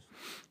the most.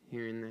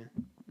 Hearing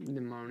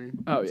the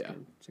moaning. Oh, it's yeah.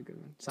 good. It's a good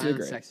one. Silent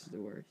great. sex is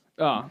the worst.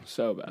 Oh,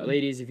 so bad.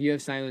 Ladies, if you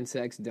have silent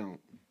sex, don't.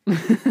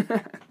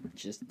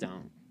 Just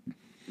don't.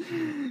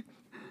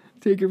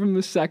 Take it from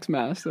the sex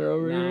master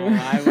over No, here.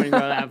 I wouldn't go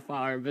that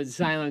far. But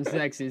silent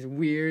sex is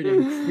weird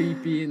and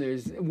creepy, and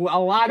there's a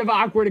lot of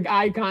awkward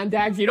eye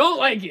contacts. You don't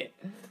like it.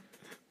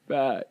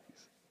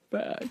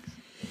 Facts.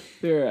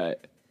 You're right.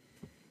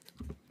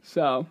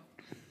 So,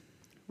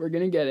 we're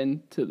going to get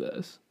into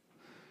this.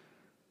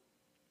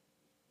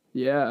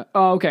 Yeah.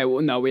 Oh, okay.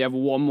 Well, no, we have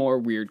one more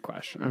weird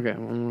question. Okay,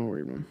 one more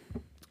weird one.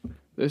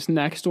 This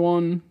next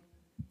one,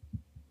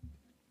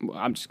 well,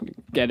 I'm just going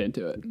to get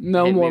into it.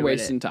 No more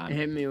wasting time.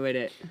 Hit me with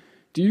it.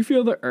 Do you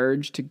feel the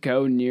urge to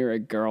go near a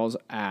girl's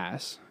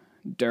ass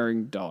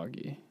during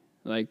doggy?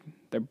 Like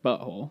their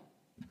butthole?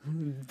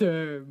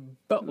 The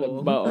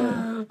butthole.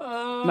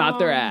 Butthole. Not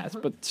their ass,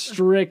 but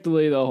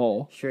strictly the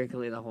hole.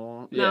 Strictly the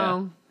hole. Yeah.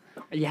 No.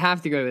 You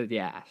have to go with the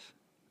ass.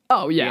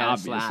 Oh, You yeah, gotta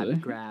obviously.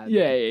 slap, grab.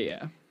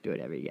 Yeah. Do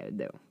whatever you gotta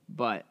do.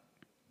 But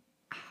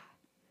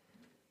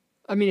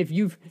I mean, if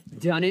you've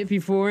done it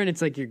before and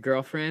it's like your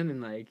girlfriend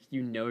and like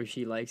you know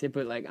she likes it,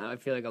 but like I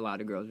feel like a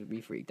lot of girls would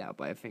be freaked out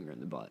by a finger in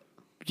the butt.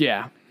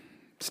 Yeah.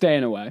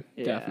 Staying away.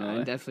 Yeah, I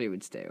Definitely. definitely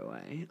would stay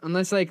away.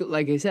 Unless like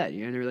I said,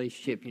 you're in a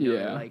relationship, you know,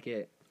 Yeah. you like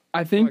it.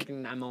 I think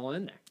Fucking, I'm all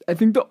in there.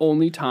 the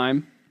only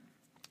time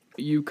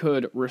you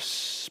could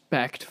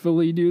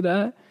respectfully do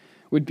that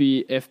would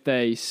be if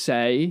they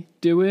say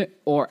do it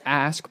or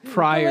ask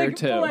prior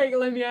to. Like,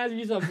 let me ask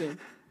you something.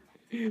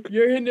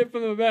 You're hitting it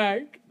from the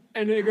back,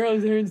 and the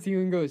girl turns to you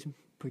and goes,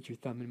 "Put your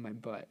thumb in my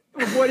butt."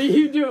 What are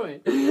you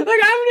doing?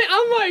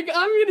 Like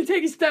I'm gonna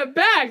take a step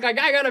back. Like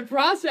I gotta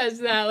process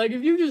that. Like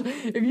if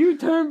you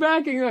turn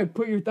back and you're like,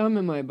 "Put your thumb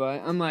in my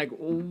butt," I'm like,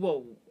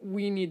 whoa,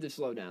 we need to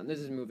slow down. This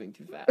is moving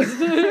too fast.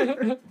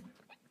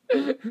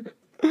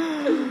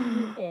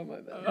 Oh my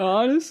bad.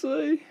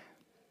 Honestly.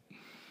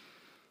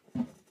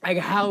 Like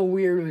how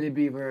weird would it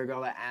be for a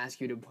girl to ask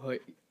you to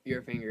put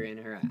your finger in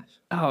her ass?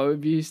 Oh,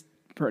 it'd be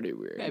pretty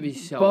weird. That'd be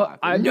so But awkward.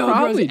 I'd No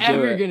probably girl's do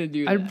ever it. gonna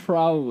do I'd that.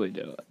 probably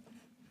do it.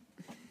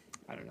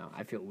 I don't know.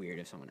 I feel weird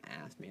if someone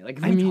asked me. Like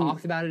if I we mean,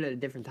 talked about it at a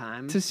different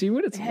time. To see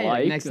what it's Hey,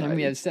 like. next time we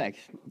like- have sex,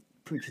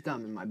 put your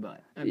thumb in my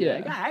butt. I'd be Yeah.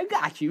 like, I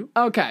got you.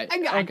 Okay. I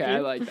got okay, you. I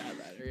like that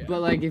better. Yeah.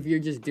 But like if you're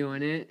just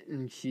doing it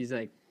and she's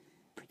like,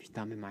 put your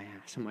thumb in my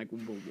ass. I'm like,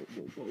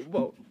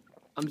 whoa.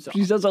 I'm sorry.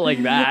 She says it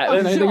like that, I'm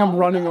and I think I'm sorry.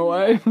 running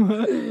away.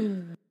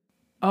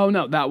 Oh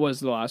no, that was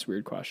the last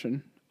weird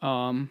question.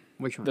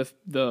 Which one?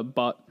 The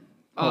butt.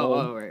 hole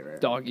oh, right.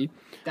 Doggy.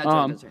 That's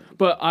right.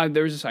 But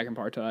there was a second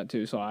part to that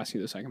too, so I'll ask you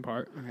the second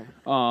part.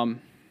 Okay.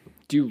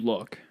 Do you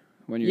look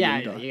when you're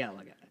Yeah, doing doggy? you gotta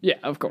look at it. Yeah,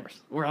 of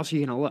course. Where else are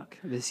you gonna look?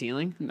 The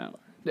ceiling? No.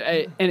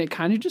 And it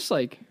kind of just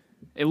like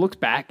it looks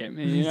back at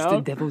me, you It's the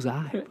know. devil's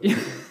eye.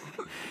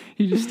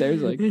 He just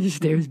stares like, It just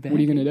stares back. "What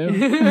are you gonna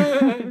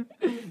do?"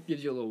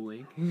 Gives you a little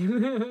wink.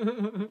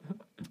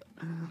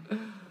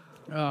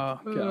 Oh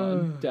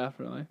god,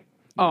 definitely.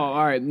 Oh,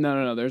 all right.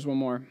 No. There's one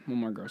more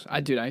gross.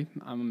 I'm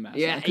a mess.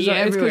 Yeah, It's 'cause-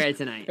 everywhere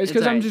tonight. It's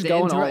because I'm alright. just The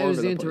going all it was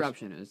over the the place.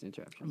 interruption. It was the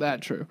interruption.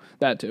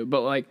 That too.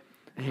 But like,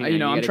 Hang on, you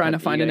know, I'm gotta trying to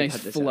cut- find you a gotta nice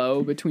cut this out.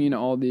 flow between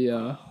all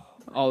the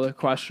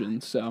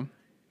questions. So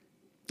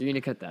You're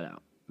gonna cut that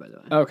out, by the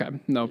way. okay,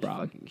 no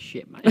problem. Fucking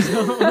shit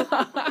myself.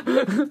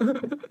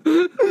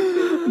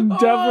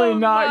 Definitely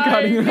not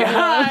cutting that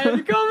out.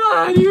 God, come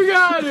on, you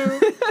got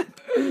to.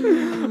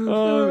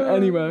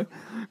 Anyway,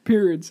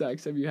 period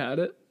sex. Have you had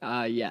it?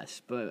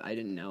 Yes, but I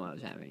didn't know I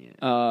was having it.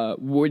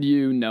 Would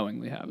you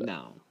knowingly have it?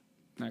 No,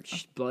 Okay.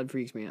 blood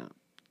freaks me out,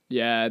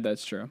 Yeah,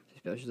 that's true.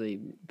 especially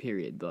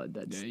period blood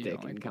that's Yeah, you thick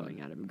don't like and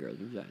coming out of a girl's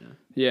vagina.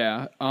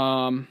 Yeah.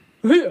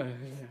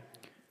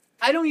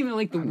 I don't even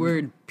like the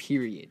word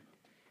period.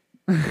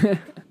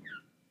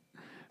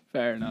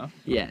 Fair enough.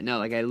 Yeah, no,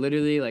 like I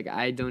literally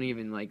I don't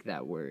even like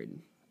that word.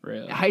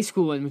 Really. High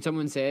school, when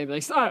someone say it, I'd be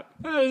like, stop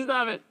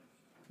it.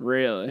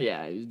 Really.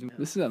 Yeah, it was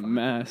This is a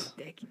mess.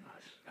 ridiculous.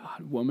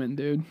 God, woman,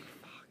 dude.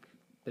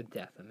 The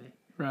death of me.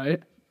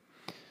 Right.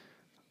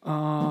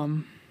 All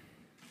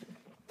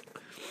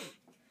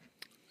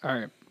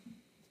right.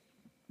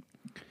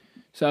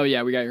 So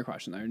yeah, we got your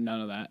question there.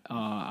 None of that.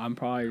 I'm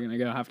probably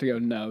gonna have to go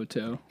no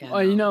too. Yeah, Oh,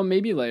 you know,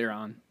 maybe later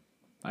on,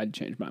 I'd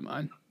change my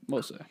mind.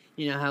 We'll see.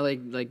 You know how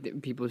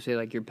people say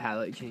like your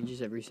palate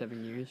changes every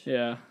 7 years?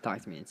 Yeah.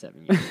 Talk to me in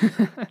 7 years.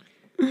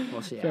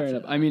 We'll see. Fair after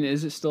enough. that. I mean,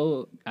 is it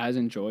still as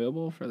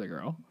enjoyable for the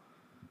girl?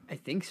 I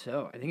think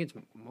so. I think it's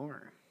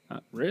more.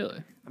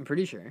 Really? I'm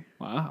pretty sure.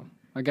 Wow.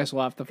 I guess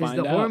we'll have to Because find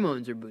the out.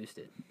 hormones are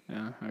boosted.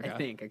 Yeah. Okay. I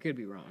think. I could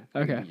be wrong.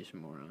 Okay. I could be just a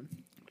moron.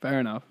 Fair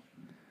enough.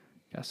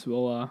 Guess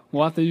we'll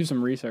have to do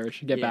some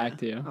research. Get Yeah. back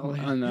to you I'll-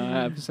 on the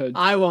episode.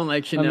 I won't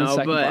let you On the know,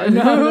 second but part.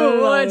 No,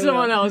 we'll let no.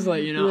 someone else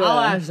let you know. Yeah, I'll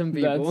ask some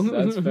people.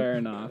 That's fair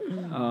enough.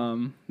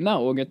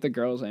 No, we'll get the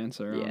girl's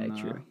answer. Yeah,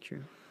 on,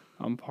 true.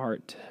 On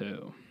part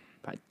 2.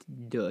 But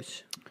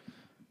dus.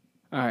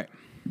 All right.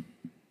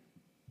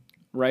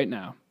 Right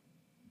now,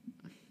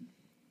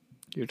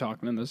 you're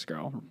talking to this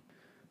girl.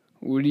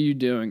 What are you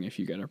doing if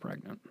you get her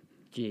pregnant?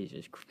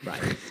 Jesus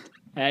Christ.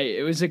 Hey,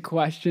 it was a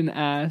question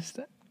asked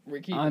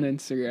We're on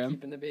Instagram.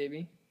 keeping the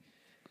baby.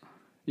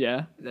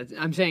 Yeah.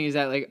 I'm saying, is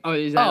that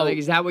is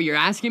that what you're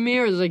asking me,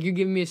 or is it like you're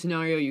giving me a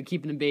scenario? You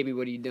keeping the baby?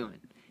 What are you doing?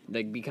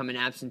 Like become an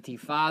absentee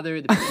father,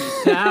 the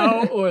peace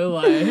out, or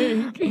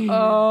like?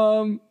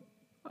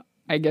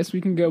 I guess we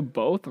can go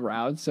both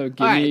routes. So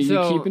give All right, me,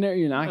 so- you keeping it or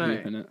you're not all right.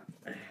 keeping it?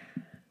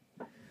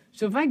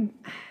 So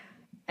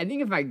I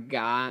think if I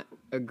got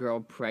a girl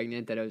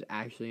pregnant that I was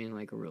actually in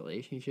like a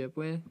relationship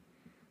with,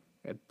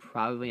 I'd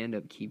probably end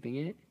up keeping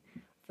it. I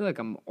feel like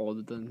I'm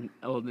old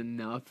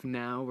enough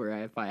now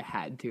where if I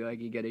had to, I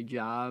could get a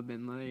job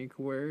and like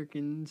work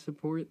and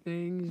support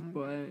things,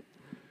 but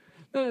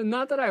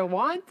not that I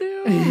want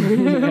to.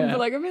 Yeah. But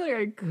like I feel like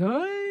I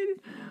could.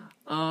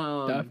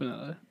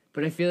 Definitely.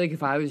 But I feel like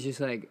if I was just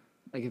like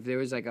if there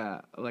was like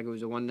it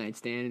was a one night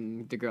stand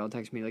and the girl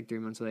texts me like 3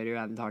 months later,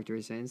 I haven't talked to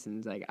her since, and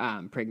it's like,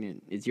 I'm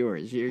pregnant, it's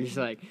yours. You're just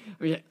like,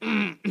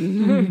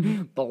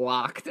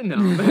 blocked. No.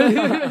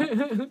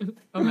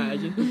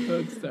 Imagine.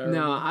 That's terrible.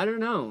 No, I don't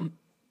know.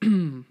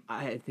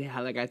 I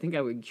think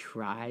I would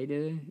try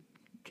to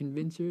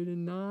convince her to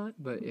not,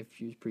 but if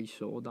she was pretty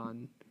sold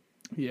on,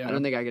 Yeah. I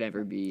don't think I could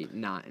ever be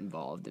not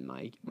involved in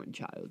my own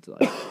child's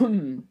life.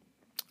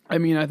 I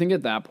mean, I think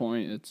at that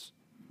point it's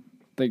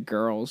the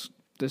girl's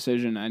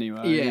decision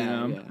anyway. Yeah, you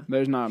know? yeah.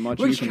 There's not much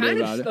Which you can do kind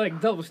about of it.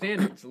 like double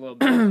standards a little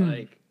bit.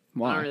 Like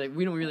Why?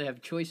 we don't really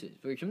have choices,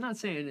 which I'm not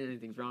saying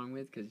anything's wrong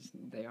with because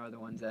they are the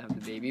ones that have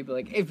the baby. But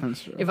like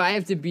That's true. if I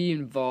have to be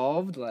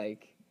involved,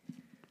 like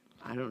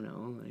I don't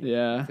know. Like,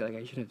 Yeah. I feel like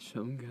I should have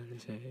some kind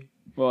of say.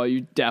 Well,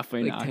 you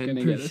definitely Like not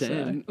gonna get a say.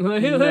 10%.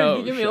 Like,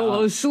 No give me a shot.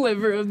 little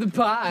sliver of the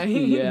pie.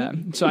 Yeah.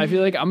 So I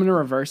feel like I'm gonna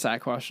reverse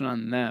that question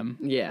on them.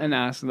 Yeah. And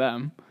ask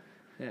them.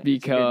 Yeah,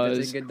 Because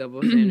that's a good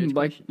double standards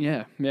like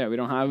question. yeah, we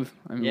don't have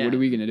I mean Yeah. what are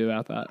we gonna do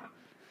about that?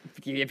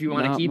 If you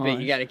want to Not keep it, much.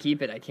 you got to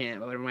keep it. I can't.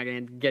 What am I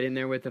going to get in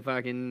there with the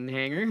fucking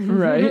hanger?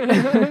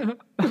 Right.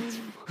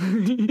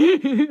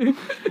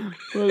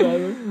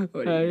 Whatever.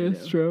 What are Hey, you gonna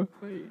it's do? true.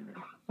 What are you gonna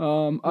do?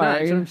 All No,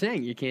 that's right. what I'm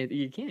saying. You can't.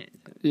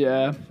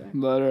 Yeah,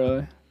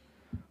 literally.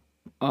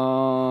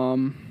 All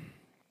right,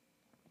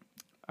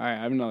 I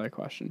have another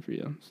question for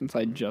you since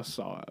I just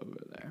saw it over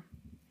there.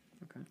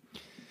 Okay.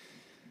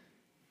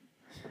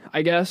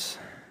 I guess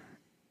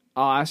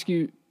I'll ask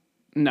you.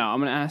 No, I'm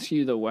going to ask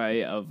you the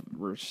way of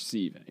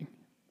receiving.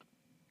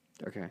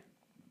 Okay.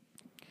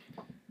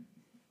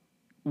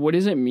 What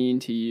does it mean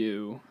to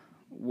you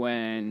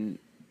when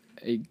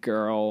a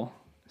girl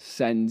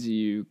sends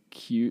you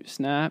cute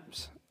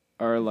snaps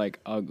or like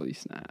ugly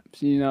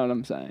snaps? You know what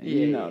I'm saying?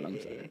 You know what I'm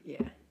saying?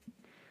 Yeah.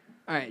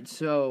 All right.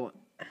 So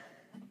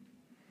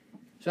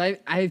I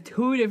have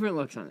two different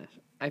looks on this.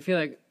 I feel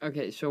like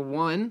okay. So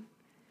one,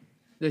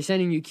 they're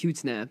sending you cute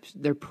snaps.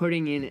 They're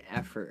putting in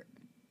effort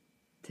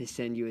to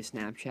send you a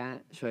Snapchat.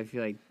 So I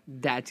feel like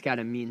that's got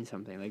to mean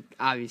something. Like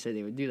obviously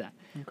they would do that.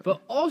 Okay. But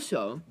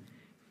also,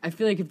 I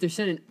feel like if they're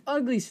sending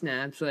ugly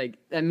snaps, like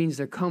that means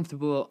they're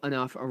comfortable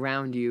enough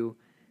around you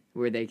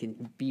where they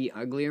can be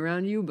ugly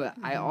around you. But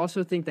I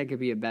also think that could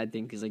be a bad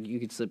thing because like you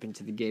could slip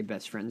into the gay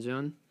best friend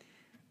zone.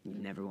 You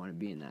never want to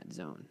be in that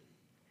zone.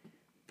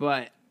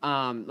 But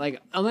like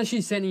unless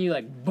she's sending you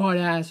like butt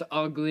ass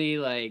ugly,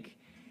 like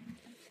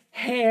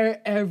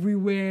hair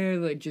everywhere,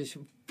 like just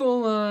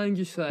full on,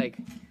 just like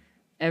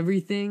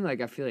everything,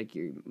 like I feel like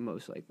you're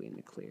most likely in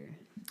the clear.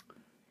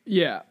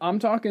 Yeah, I'm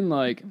talking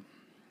like.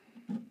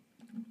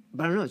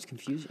 But I don't know, it's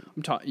confusing.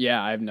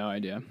 Yeah, I have no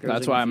idea. Girls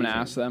That's are why I'm gonna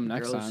confusing. ask them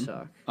next Girls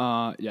time.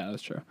 suck. Yeah,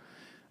 that's true.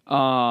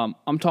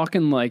 I'm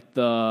talking like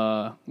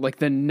the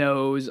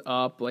nose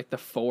up, like the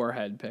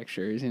forehead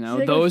pictures. You know, See,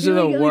 like, I those are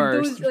feel the like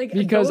worst those, like,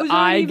 because those aren't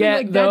I even, get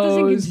like,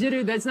 those.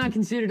 That's not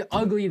considered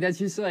ugly. That's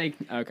just like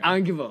Okay. I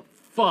don't give a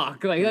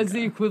fuck. Like that's the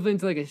Okay. equivalent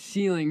to like a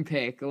ceiling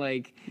pic.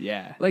 Like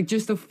Yeah.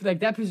 just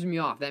like that pisses me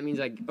off. That means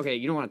like okay,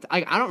 you don't want to.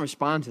 I don't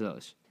respond to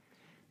those.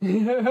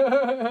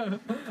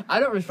 I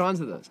don't respond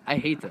to those. I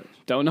hate those.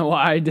 Don't know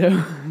why I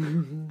do.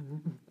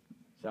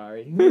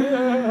 Sorry.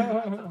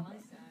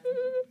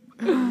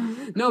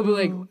 No, but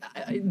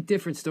like,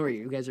 different story.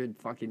 You guys are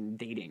fucking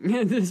dating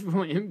at this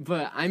point.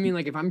 But I mean,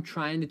 like, if I'm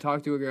trying to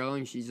talk to a girl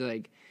and she's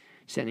like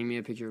sending me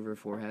a picture of her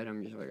forehead,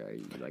 I'm just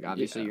like,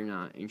 obviously you're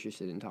not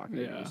interested in talking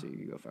to me, so you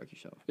can go fuck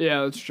yourself.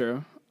 Yeah, that's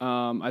true.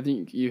 I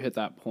think you hit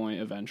that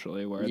point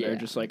eventually where they're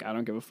just like, I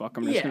don't give a fuck.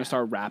 I'm just gonna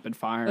start rapid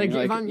firing.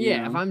 Like if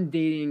I'm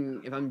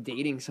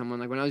dating someone,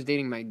 like when I was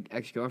dating my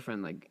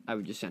ex-girlfriend, like I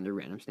would just send her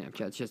random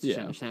Snapchats just to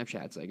send her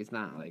Snapchats. Like it's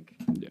not like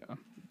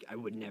I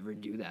would never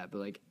do that, but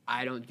like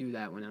I don't do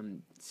that when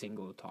I'm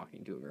single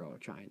talking to a girl or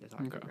trying to talk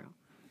to a girl.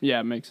 Yeah,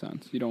 it makes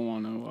sense. You don't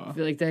want to. I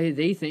feel like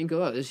they think,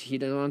 he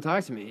doesn't want to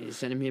talk to me. He's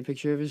sending me a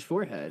picture of his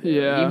forehead.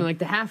 Yeah. Even like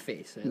the half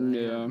face.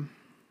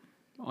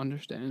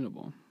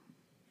 Understandable.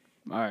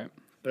 All right.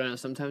 But I know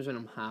sometimes when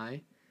I'm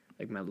high,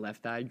 like my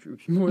left eye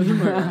droops more than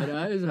my right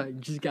eye. So I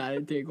just gotta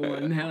take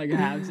one, like a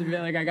half.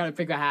 Like I gotta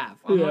pick a half.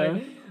 I'm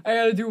like, I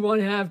gotta do one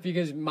half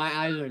because my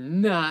eyes are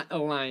not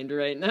aligned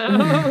right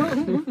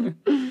now.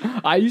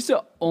 I used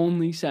to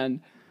only send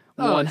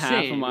one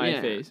half of my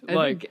face. I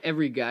think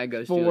every guy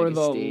goes through for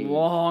like the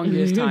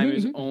longest time.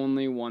 Is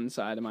only one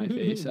side of my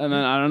face, and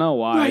then I don't know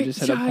why I just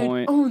hit a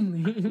point.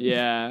 Only.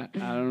 Yeah,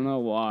 I don't know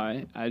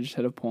why I just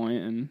hit a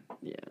point, and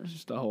it's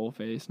just the whole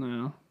face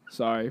now.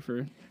 Sorry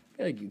for. I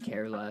feel like you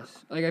care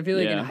less. Like I feel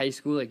like in high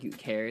school, like you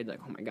cared. Like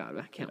oh my god,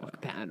 I can't look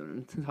bad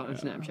when I'm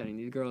Snapchatting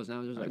these girls. Now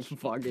I'm just like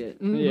fuck it.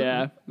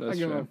 Yeah, that's I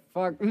give a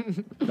fuck.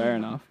 Fair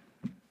enough.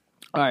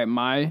 All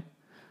right,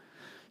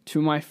 two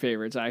of my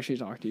favorites. I actually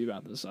talked to you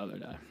about this the other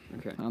day.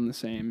 Okay. On the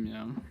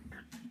same,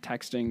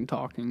 texting,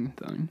 talking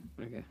thing.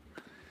 Okay.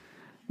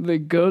 The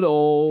good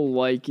old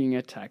liking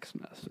a text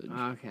message.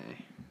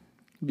 Okay.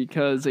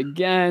 Because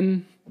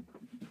again,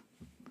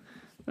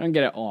 I don't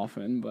get it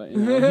often, but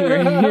here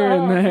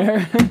and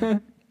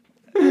there,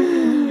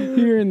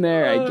 here and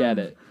there, I get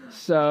it.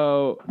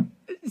 So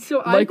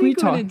I think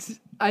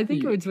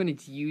it's when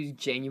it's used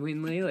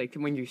genuinely, like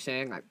when you're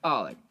saying like,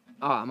 oh,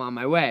 I'm on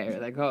my way, or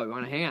like, oh, you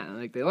want to hang out,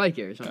 like they like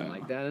it or something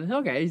like that. And,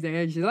 okay,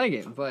 they actually like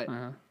it, but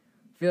I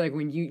feel like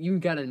when you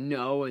gotta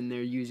know when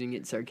they're using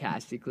it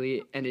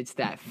sarcastically, and it's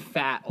that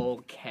fat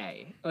old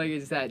K, like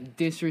it's that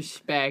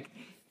disrespect,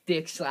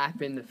 dick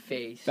slap in the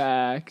face.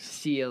 Facts.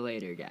 See you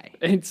later, guy.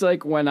 It's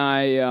like when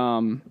I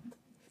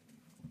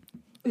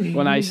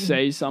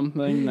say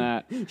something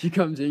that she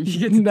comes in, she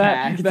gets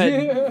attacked.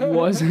 that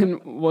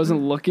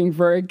wasn't looking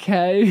for a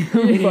K,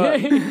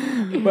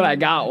 but I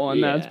got one.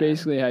 Yeah. That's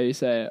basically how you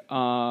say it.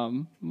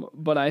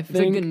 But I think it's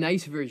like the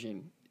nice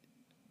version.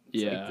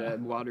 It's like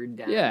the watered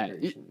down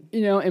version.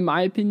 In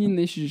my opinion,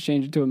 they should just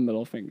change it to a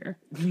middle finger,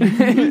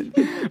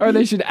 or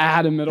they should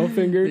add a middle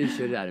finger. They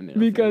should add a middle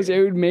because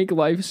finger. It would make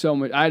life so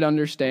much. I'd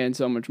understand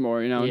so much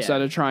more.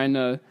 Instead of trying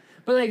to.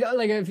 But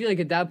like I feel like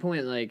at that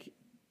point, like.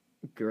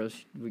 Girls,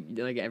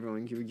 like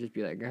everyone would just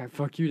be like,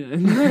 fuck you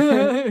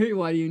then.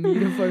 Why do you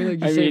need a fucking,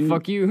 say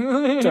fuck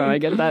you? I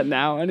get that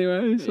now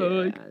anyway,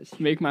 so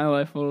make my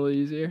life a little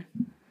easier.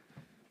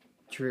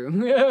 True.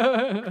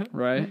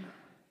 Right?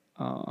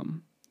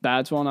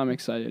 That's one I'm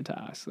excited to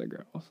ask the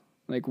girls.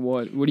 Like,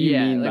 what do you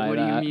mean by that? What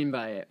do you mean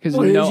by it? Because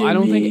I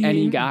don't think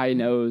any guy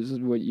knows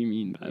what you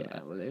mean by that. Yeah,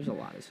 well, there's a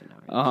lot of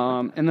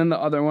scenarios. And then the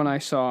other one I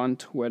saw on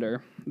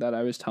Twitter that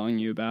I was telling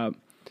you about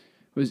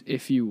was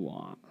if you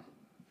want.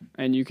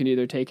 And you can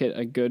either take it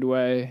a good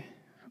way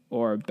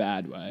or a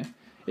bad way.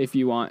 If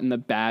you want in the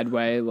bad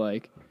way,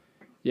 like,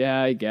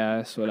 yeah, I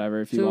guess,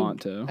 whatever, if you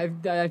want to.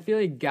 I feel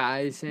like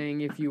guys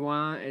saying if you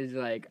want is,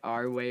 like,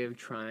 our way of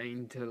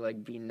trying to,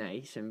 like, be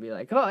nice and be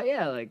like, oh,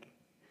 yeah, like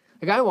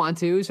I want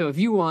to, so if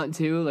you want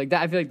to, like,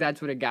 that, I feel like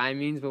that's what a guy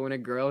means, but when a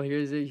girl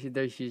hears it,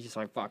 she's just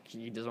like, fuck,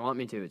 he doesn't want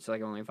me to. It's,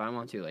 like, only if I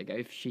want to. Like,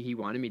 if he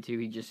wanted me to,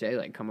 he'd just say,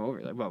 like, come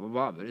over, like, blah, blah,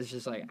 blah. But it's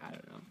just, like, I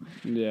don't know.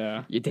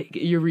 Yeah.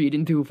 You're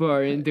reading too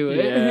far into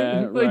it.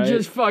 Yeah, like, right.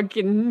 Just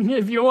fucking,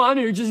 if you want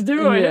to, just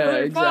do it. Yeah,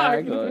 like,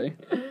 exactly.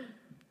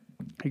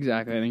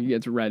 Exactly. I think it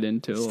gets read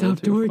into a little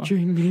Stop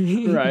torturing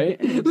me. Right?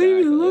 Leave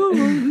me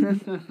alone.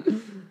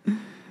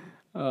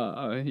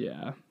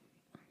 Yeah.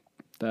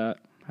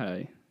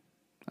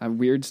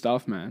 Weird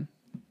stuff, man.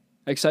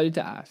 Excited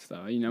to ask,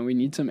 though. We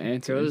need some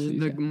answers.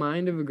 The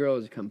mind of a girl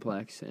is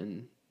complex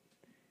and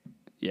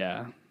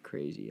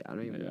crazy. I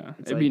don't even. Yeah,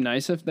 it'd be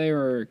nice if they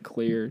were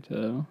clear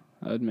too.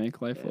 That would make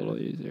life a little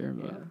easier.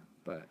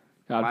 But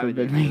God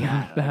forbid we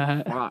got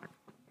that. Fuck.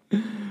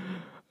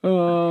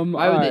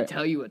 Why would they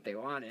tell you what they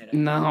wanted?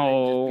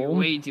 No, it'd just be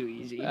way too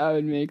easy. That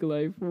would make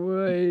life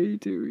way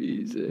too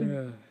easy.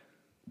 Yeah.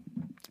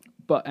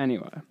 But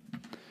anyway,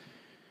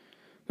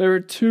 there were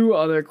two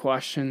other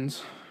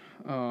questions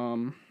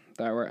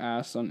that were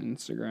asked on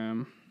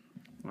Instagram.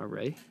 All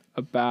right.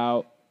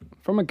 About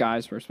from a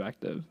guy's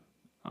perspective.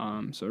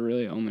 So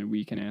really only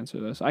we can answer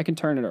this. I can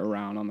turn it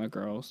around on the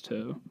girls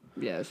too.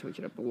 Yeah, switch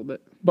it up a little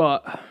bit.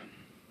 But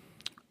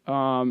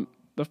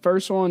the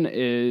first one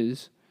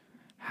is,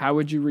 how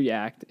would you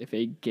react if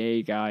a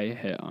gay guy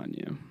hit on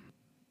you?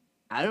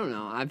 I don't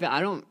know. I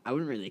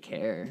wouldn't really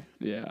care.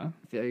 Yeah.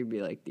 I feel like it'd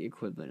be like the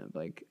equivalent of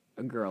like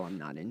a girl I'm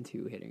not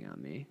into hitting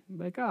on me.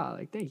 Like,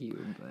 thank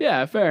you. But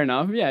yeah, fair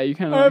enough. Yeah, you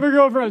kind of. I have a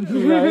girlfriend.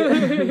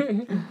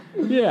 Right?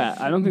 Yeah,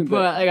 I don't think.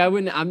 But like, I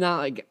wouldn't. I'm not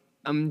like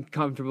I'm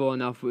comfortable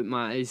enough with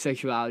my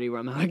sexuality where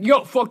I'm like,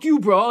 yo, fuck you,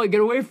 bro. Like,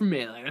 get away from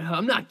me. Like,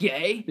 I'm not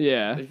gay.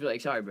 Yeah. I just be like,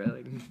 sorry, bro.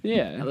 Like,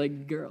 Yeah. I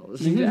like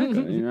girls.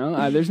 Exactly. You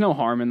know, there's no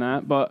harm in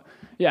that. But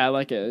yeah, I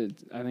like it.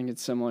 I think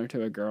it's similar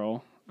to a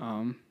girl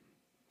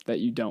that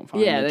you don't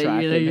find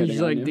attractive. You're hitting just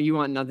on like, you. that you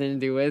want nothing to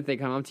do with. They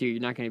come up to you.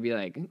 You're not going to be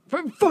like,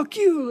 fuck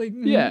you. Like,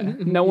 Yeah.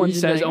 No one you're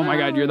just says, like, "Oh my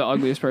God, "Ah." you're the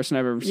ugliest person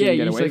I've ever seen." Yeah,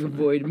 Get you away just like from me.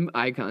 avoid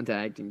eye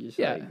contact and just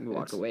Yeah, like walk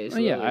it's- away. oh,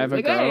 yeah, slowly. I have a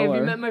like, hey, girl have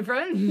you or- met my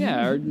friend?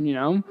 Yeah, or you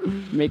know,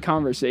 make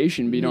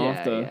conversation, but you don't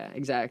have to. Yeah,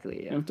 exactly.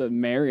 You Yeah. don't have to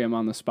marry him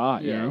on the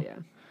spot. You know.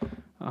 Yeah.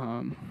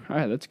 All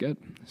right, that's good.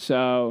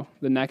 So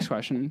the next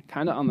question,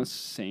 kind of on the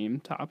same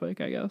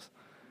topic, I guess.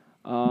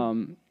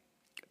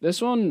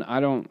 This one,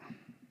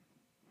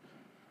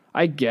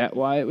 I get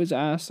why it was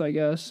asked, I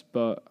guess,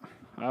 but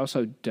I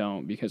also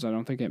don't because I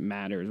don't think it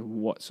matters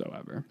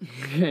whatsoever.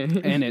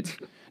 And it's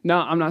no,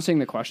 I'm not saying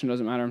the question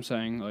doesn't matter. I'm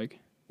saying like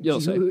you'll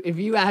say If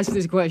you ask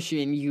this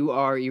question, you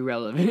are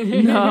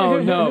irrelevant. no,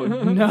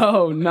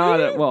 not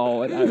at all.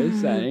 What I was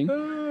saying.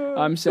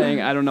 I'm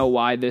saying I don't know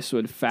why this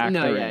would factor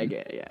No, yeah, in. I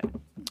get it, yeah.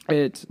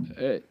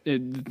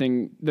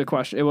 The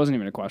question. It wasn't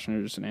even a question.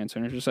 It was just an answer.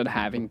 And it just said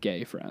having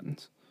gay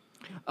friends.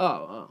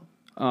 Oh.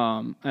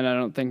 And I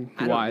don't think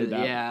I don't why really-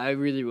 that. Yeah, I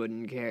really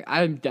wouldn't care.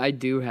 I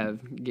do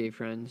have gay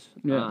friends.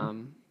 Yeah.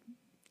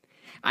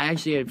 I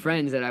actually had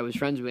friends that I was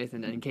friends with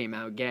and then came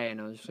out gay,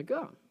 and I was just like,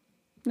 oh,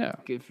 Yeah.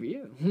 good for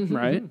you.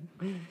 Right.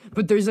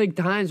 But there's like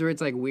times where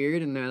it's like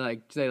weird, and they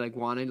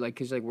wanted like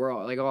because like we're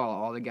all like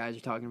all the guys are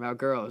talking about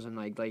girls, and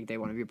like they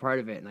want to be a part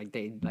of it, and like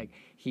they like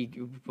he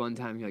one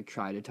time he like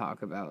tried to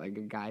talk about like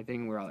a guy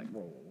thing. We're all like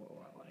whoa,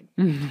 like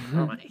I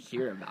don't want to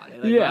hear about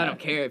it. Like, Yeah. I don't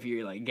care if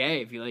you're like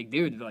gay, if you're like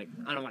dude, but, like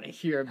I don't want to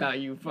hear about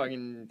you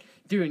fucking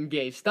doing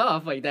gay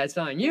stuff. Like that's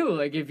on you.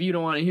 Like if you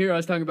don't want to hear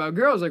us talking about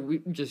girls, like we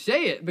just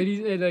say it. But he's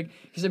like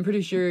because I'm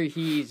pretty sure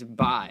he's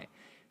bi,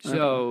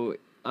 so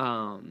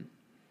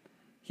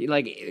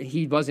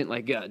He wasn't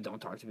like, yeah, don't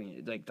talk to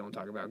me, like, don't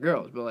talk about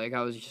girls. But, like,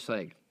 I was just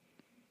like,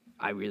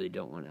 I really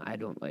don't want to, I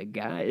don't like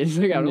guys.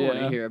 Like, I don't want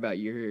Yeah. to hear about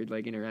your,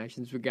 like,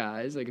 interactions with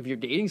guys. Like, if you're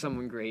dating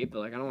someone, great, but,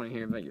 like, I don't want to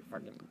hear about your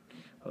fucking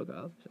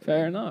hookup.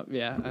 Fair enough.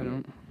 Yeah. I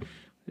don't.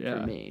 Yeah.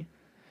 For me.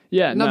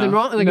 Yeah. Nothing no,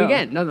 wrong, like, no.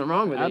 again, nothing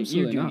wrong with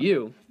Absolutely it. You do not.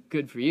 you.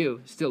 Good for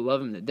you. Still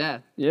love him to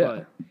death. Yeah.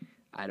 But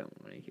I don't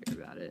want to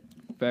hear about it.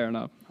 Fair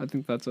enough. I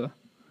think it's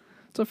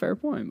a fair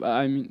point. But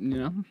I mean, you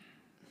know,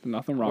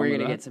 nothing wrong We're with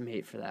going to that. get some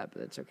hate for that,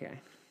 but that's okay.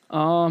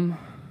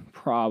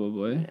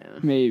 Probably. Yeah.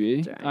 Maybe.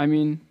 It's all right. I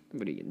mean,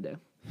 What are you going to do?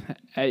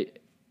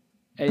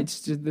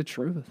 it's just the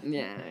truth.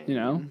 Yeah. You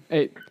know,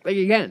 Like,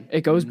 again,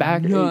 it goes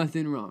back.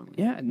 nothing wrong with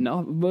it. Yeah, no,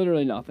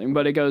 literally nothing.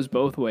 But it goes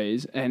both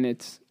ways, and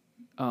it's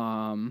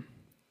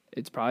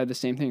probably the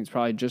same thing. It's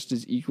probably just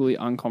as equally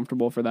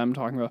uncomfortable for them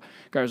talking about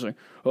guys like,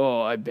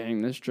 oh, I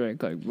banged this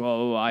chick, like,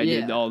 well, I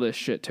did Yeah. all this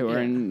shit to her,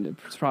 Yeah. and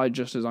it's probably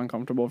just as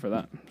uncomfortable for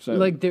them. So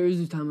Like there was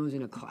this time I was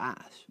in a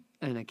class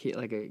and a kid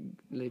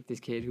like this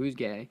kid who's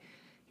gay,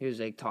 he was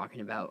like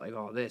talking about like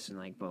all this and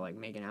like but like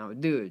making out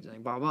with dudes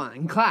like blah blah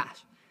in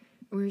class.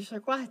 And we were just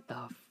like, what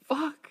the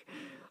fuck?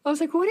 I was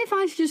like, what if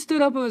I just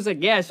stood up and was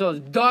like, yeah, so I was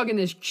dogging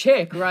this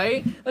chick,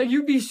 right? Like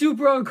you'd be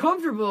super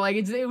uncomfortable. Like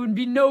it would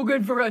be no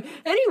good for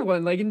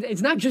anyone. Like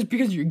it's not just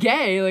because you're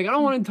gay. Like I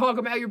don't want to talk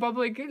about your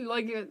public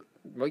like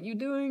what you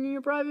doing in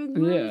your private.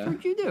 Yeah.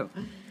 What you do.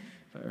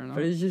 fair enough.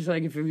 But it's just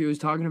like if he was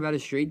talking about a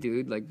straight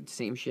dude, like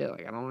same shit.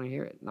 Like I don't want to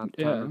hear it. Not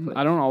the time Yeah, or place.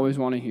 I don't always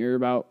want to hear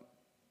about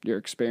your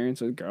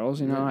experience with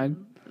girls. You know, Yeah. I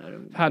I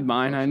don't. had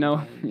mine. I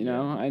know. You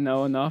know, I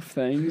know enough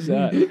things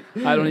that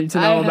I don't need to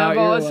I know have about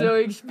your also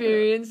life.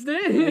 experienced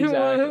it. Exactly.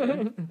 I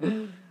don't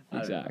know.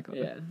 Exactly.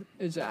 Yeah,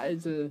 it's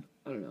a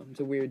I don't know.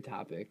 It's a weird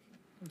topic.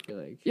 I feel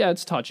like. Yeah,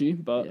 it's touchy,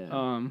 but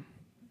Yeah.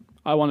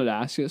 I wanted to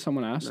ask it.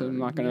 Someone asked it. No, I'm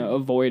not gonna yeah.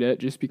 avoid it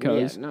just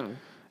because Yeah, no.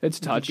 it's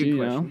a good touchy. You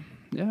know. question.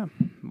 Yeah,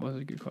 it was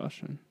a good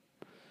question.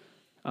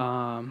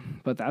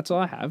 But that's all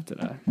I have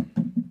today.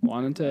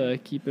 Wanted to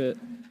keep it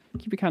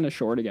kind of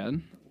short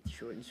again.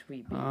 Short and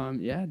sweet.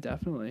 Yeah,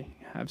 definitely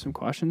have some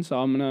questions. So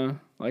I'm gonna,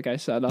 like I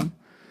said, I'm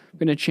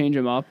gonna change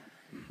them up,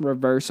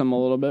 reverse them a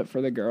little bit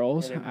for the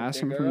girls, Hit 'em with ask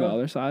the them from the girl.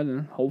 other side,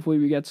 and hopefully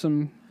we get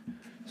some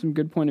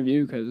good point of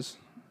view because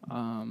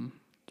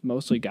it's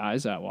mostly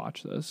guys that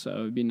watch this. So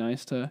it'd be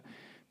nice to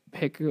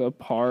pick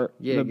apart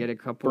Yeah, the get a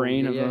couple.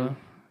 brain of yeah, a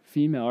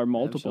female or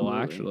multiple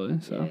absolutely.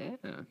 actually. So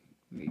Yeah,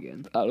 be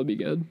good. that'll be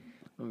good.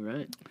 All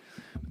right.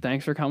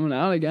 Thanks for coming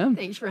out again.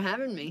 Thanks for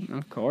having me.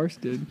 Of course,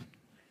 dude.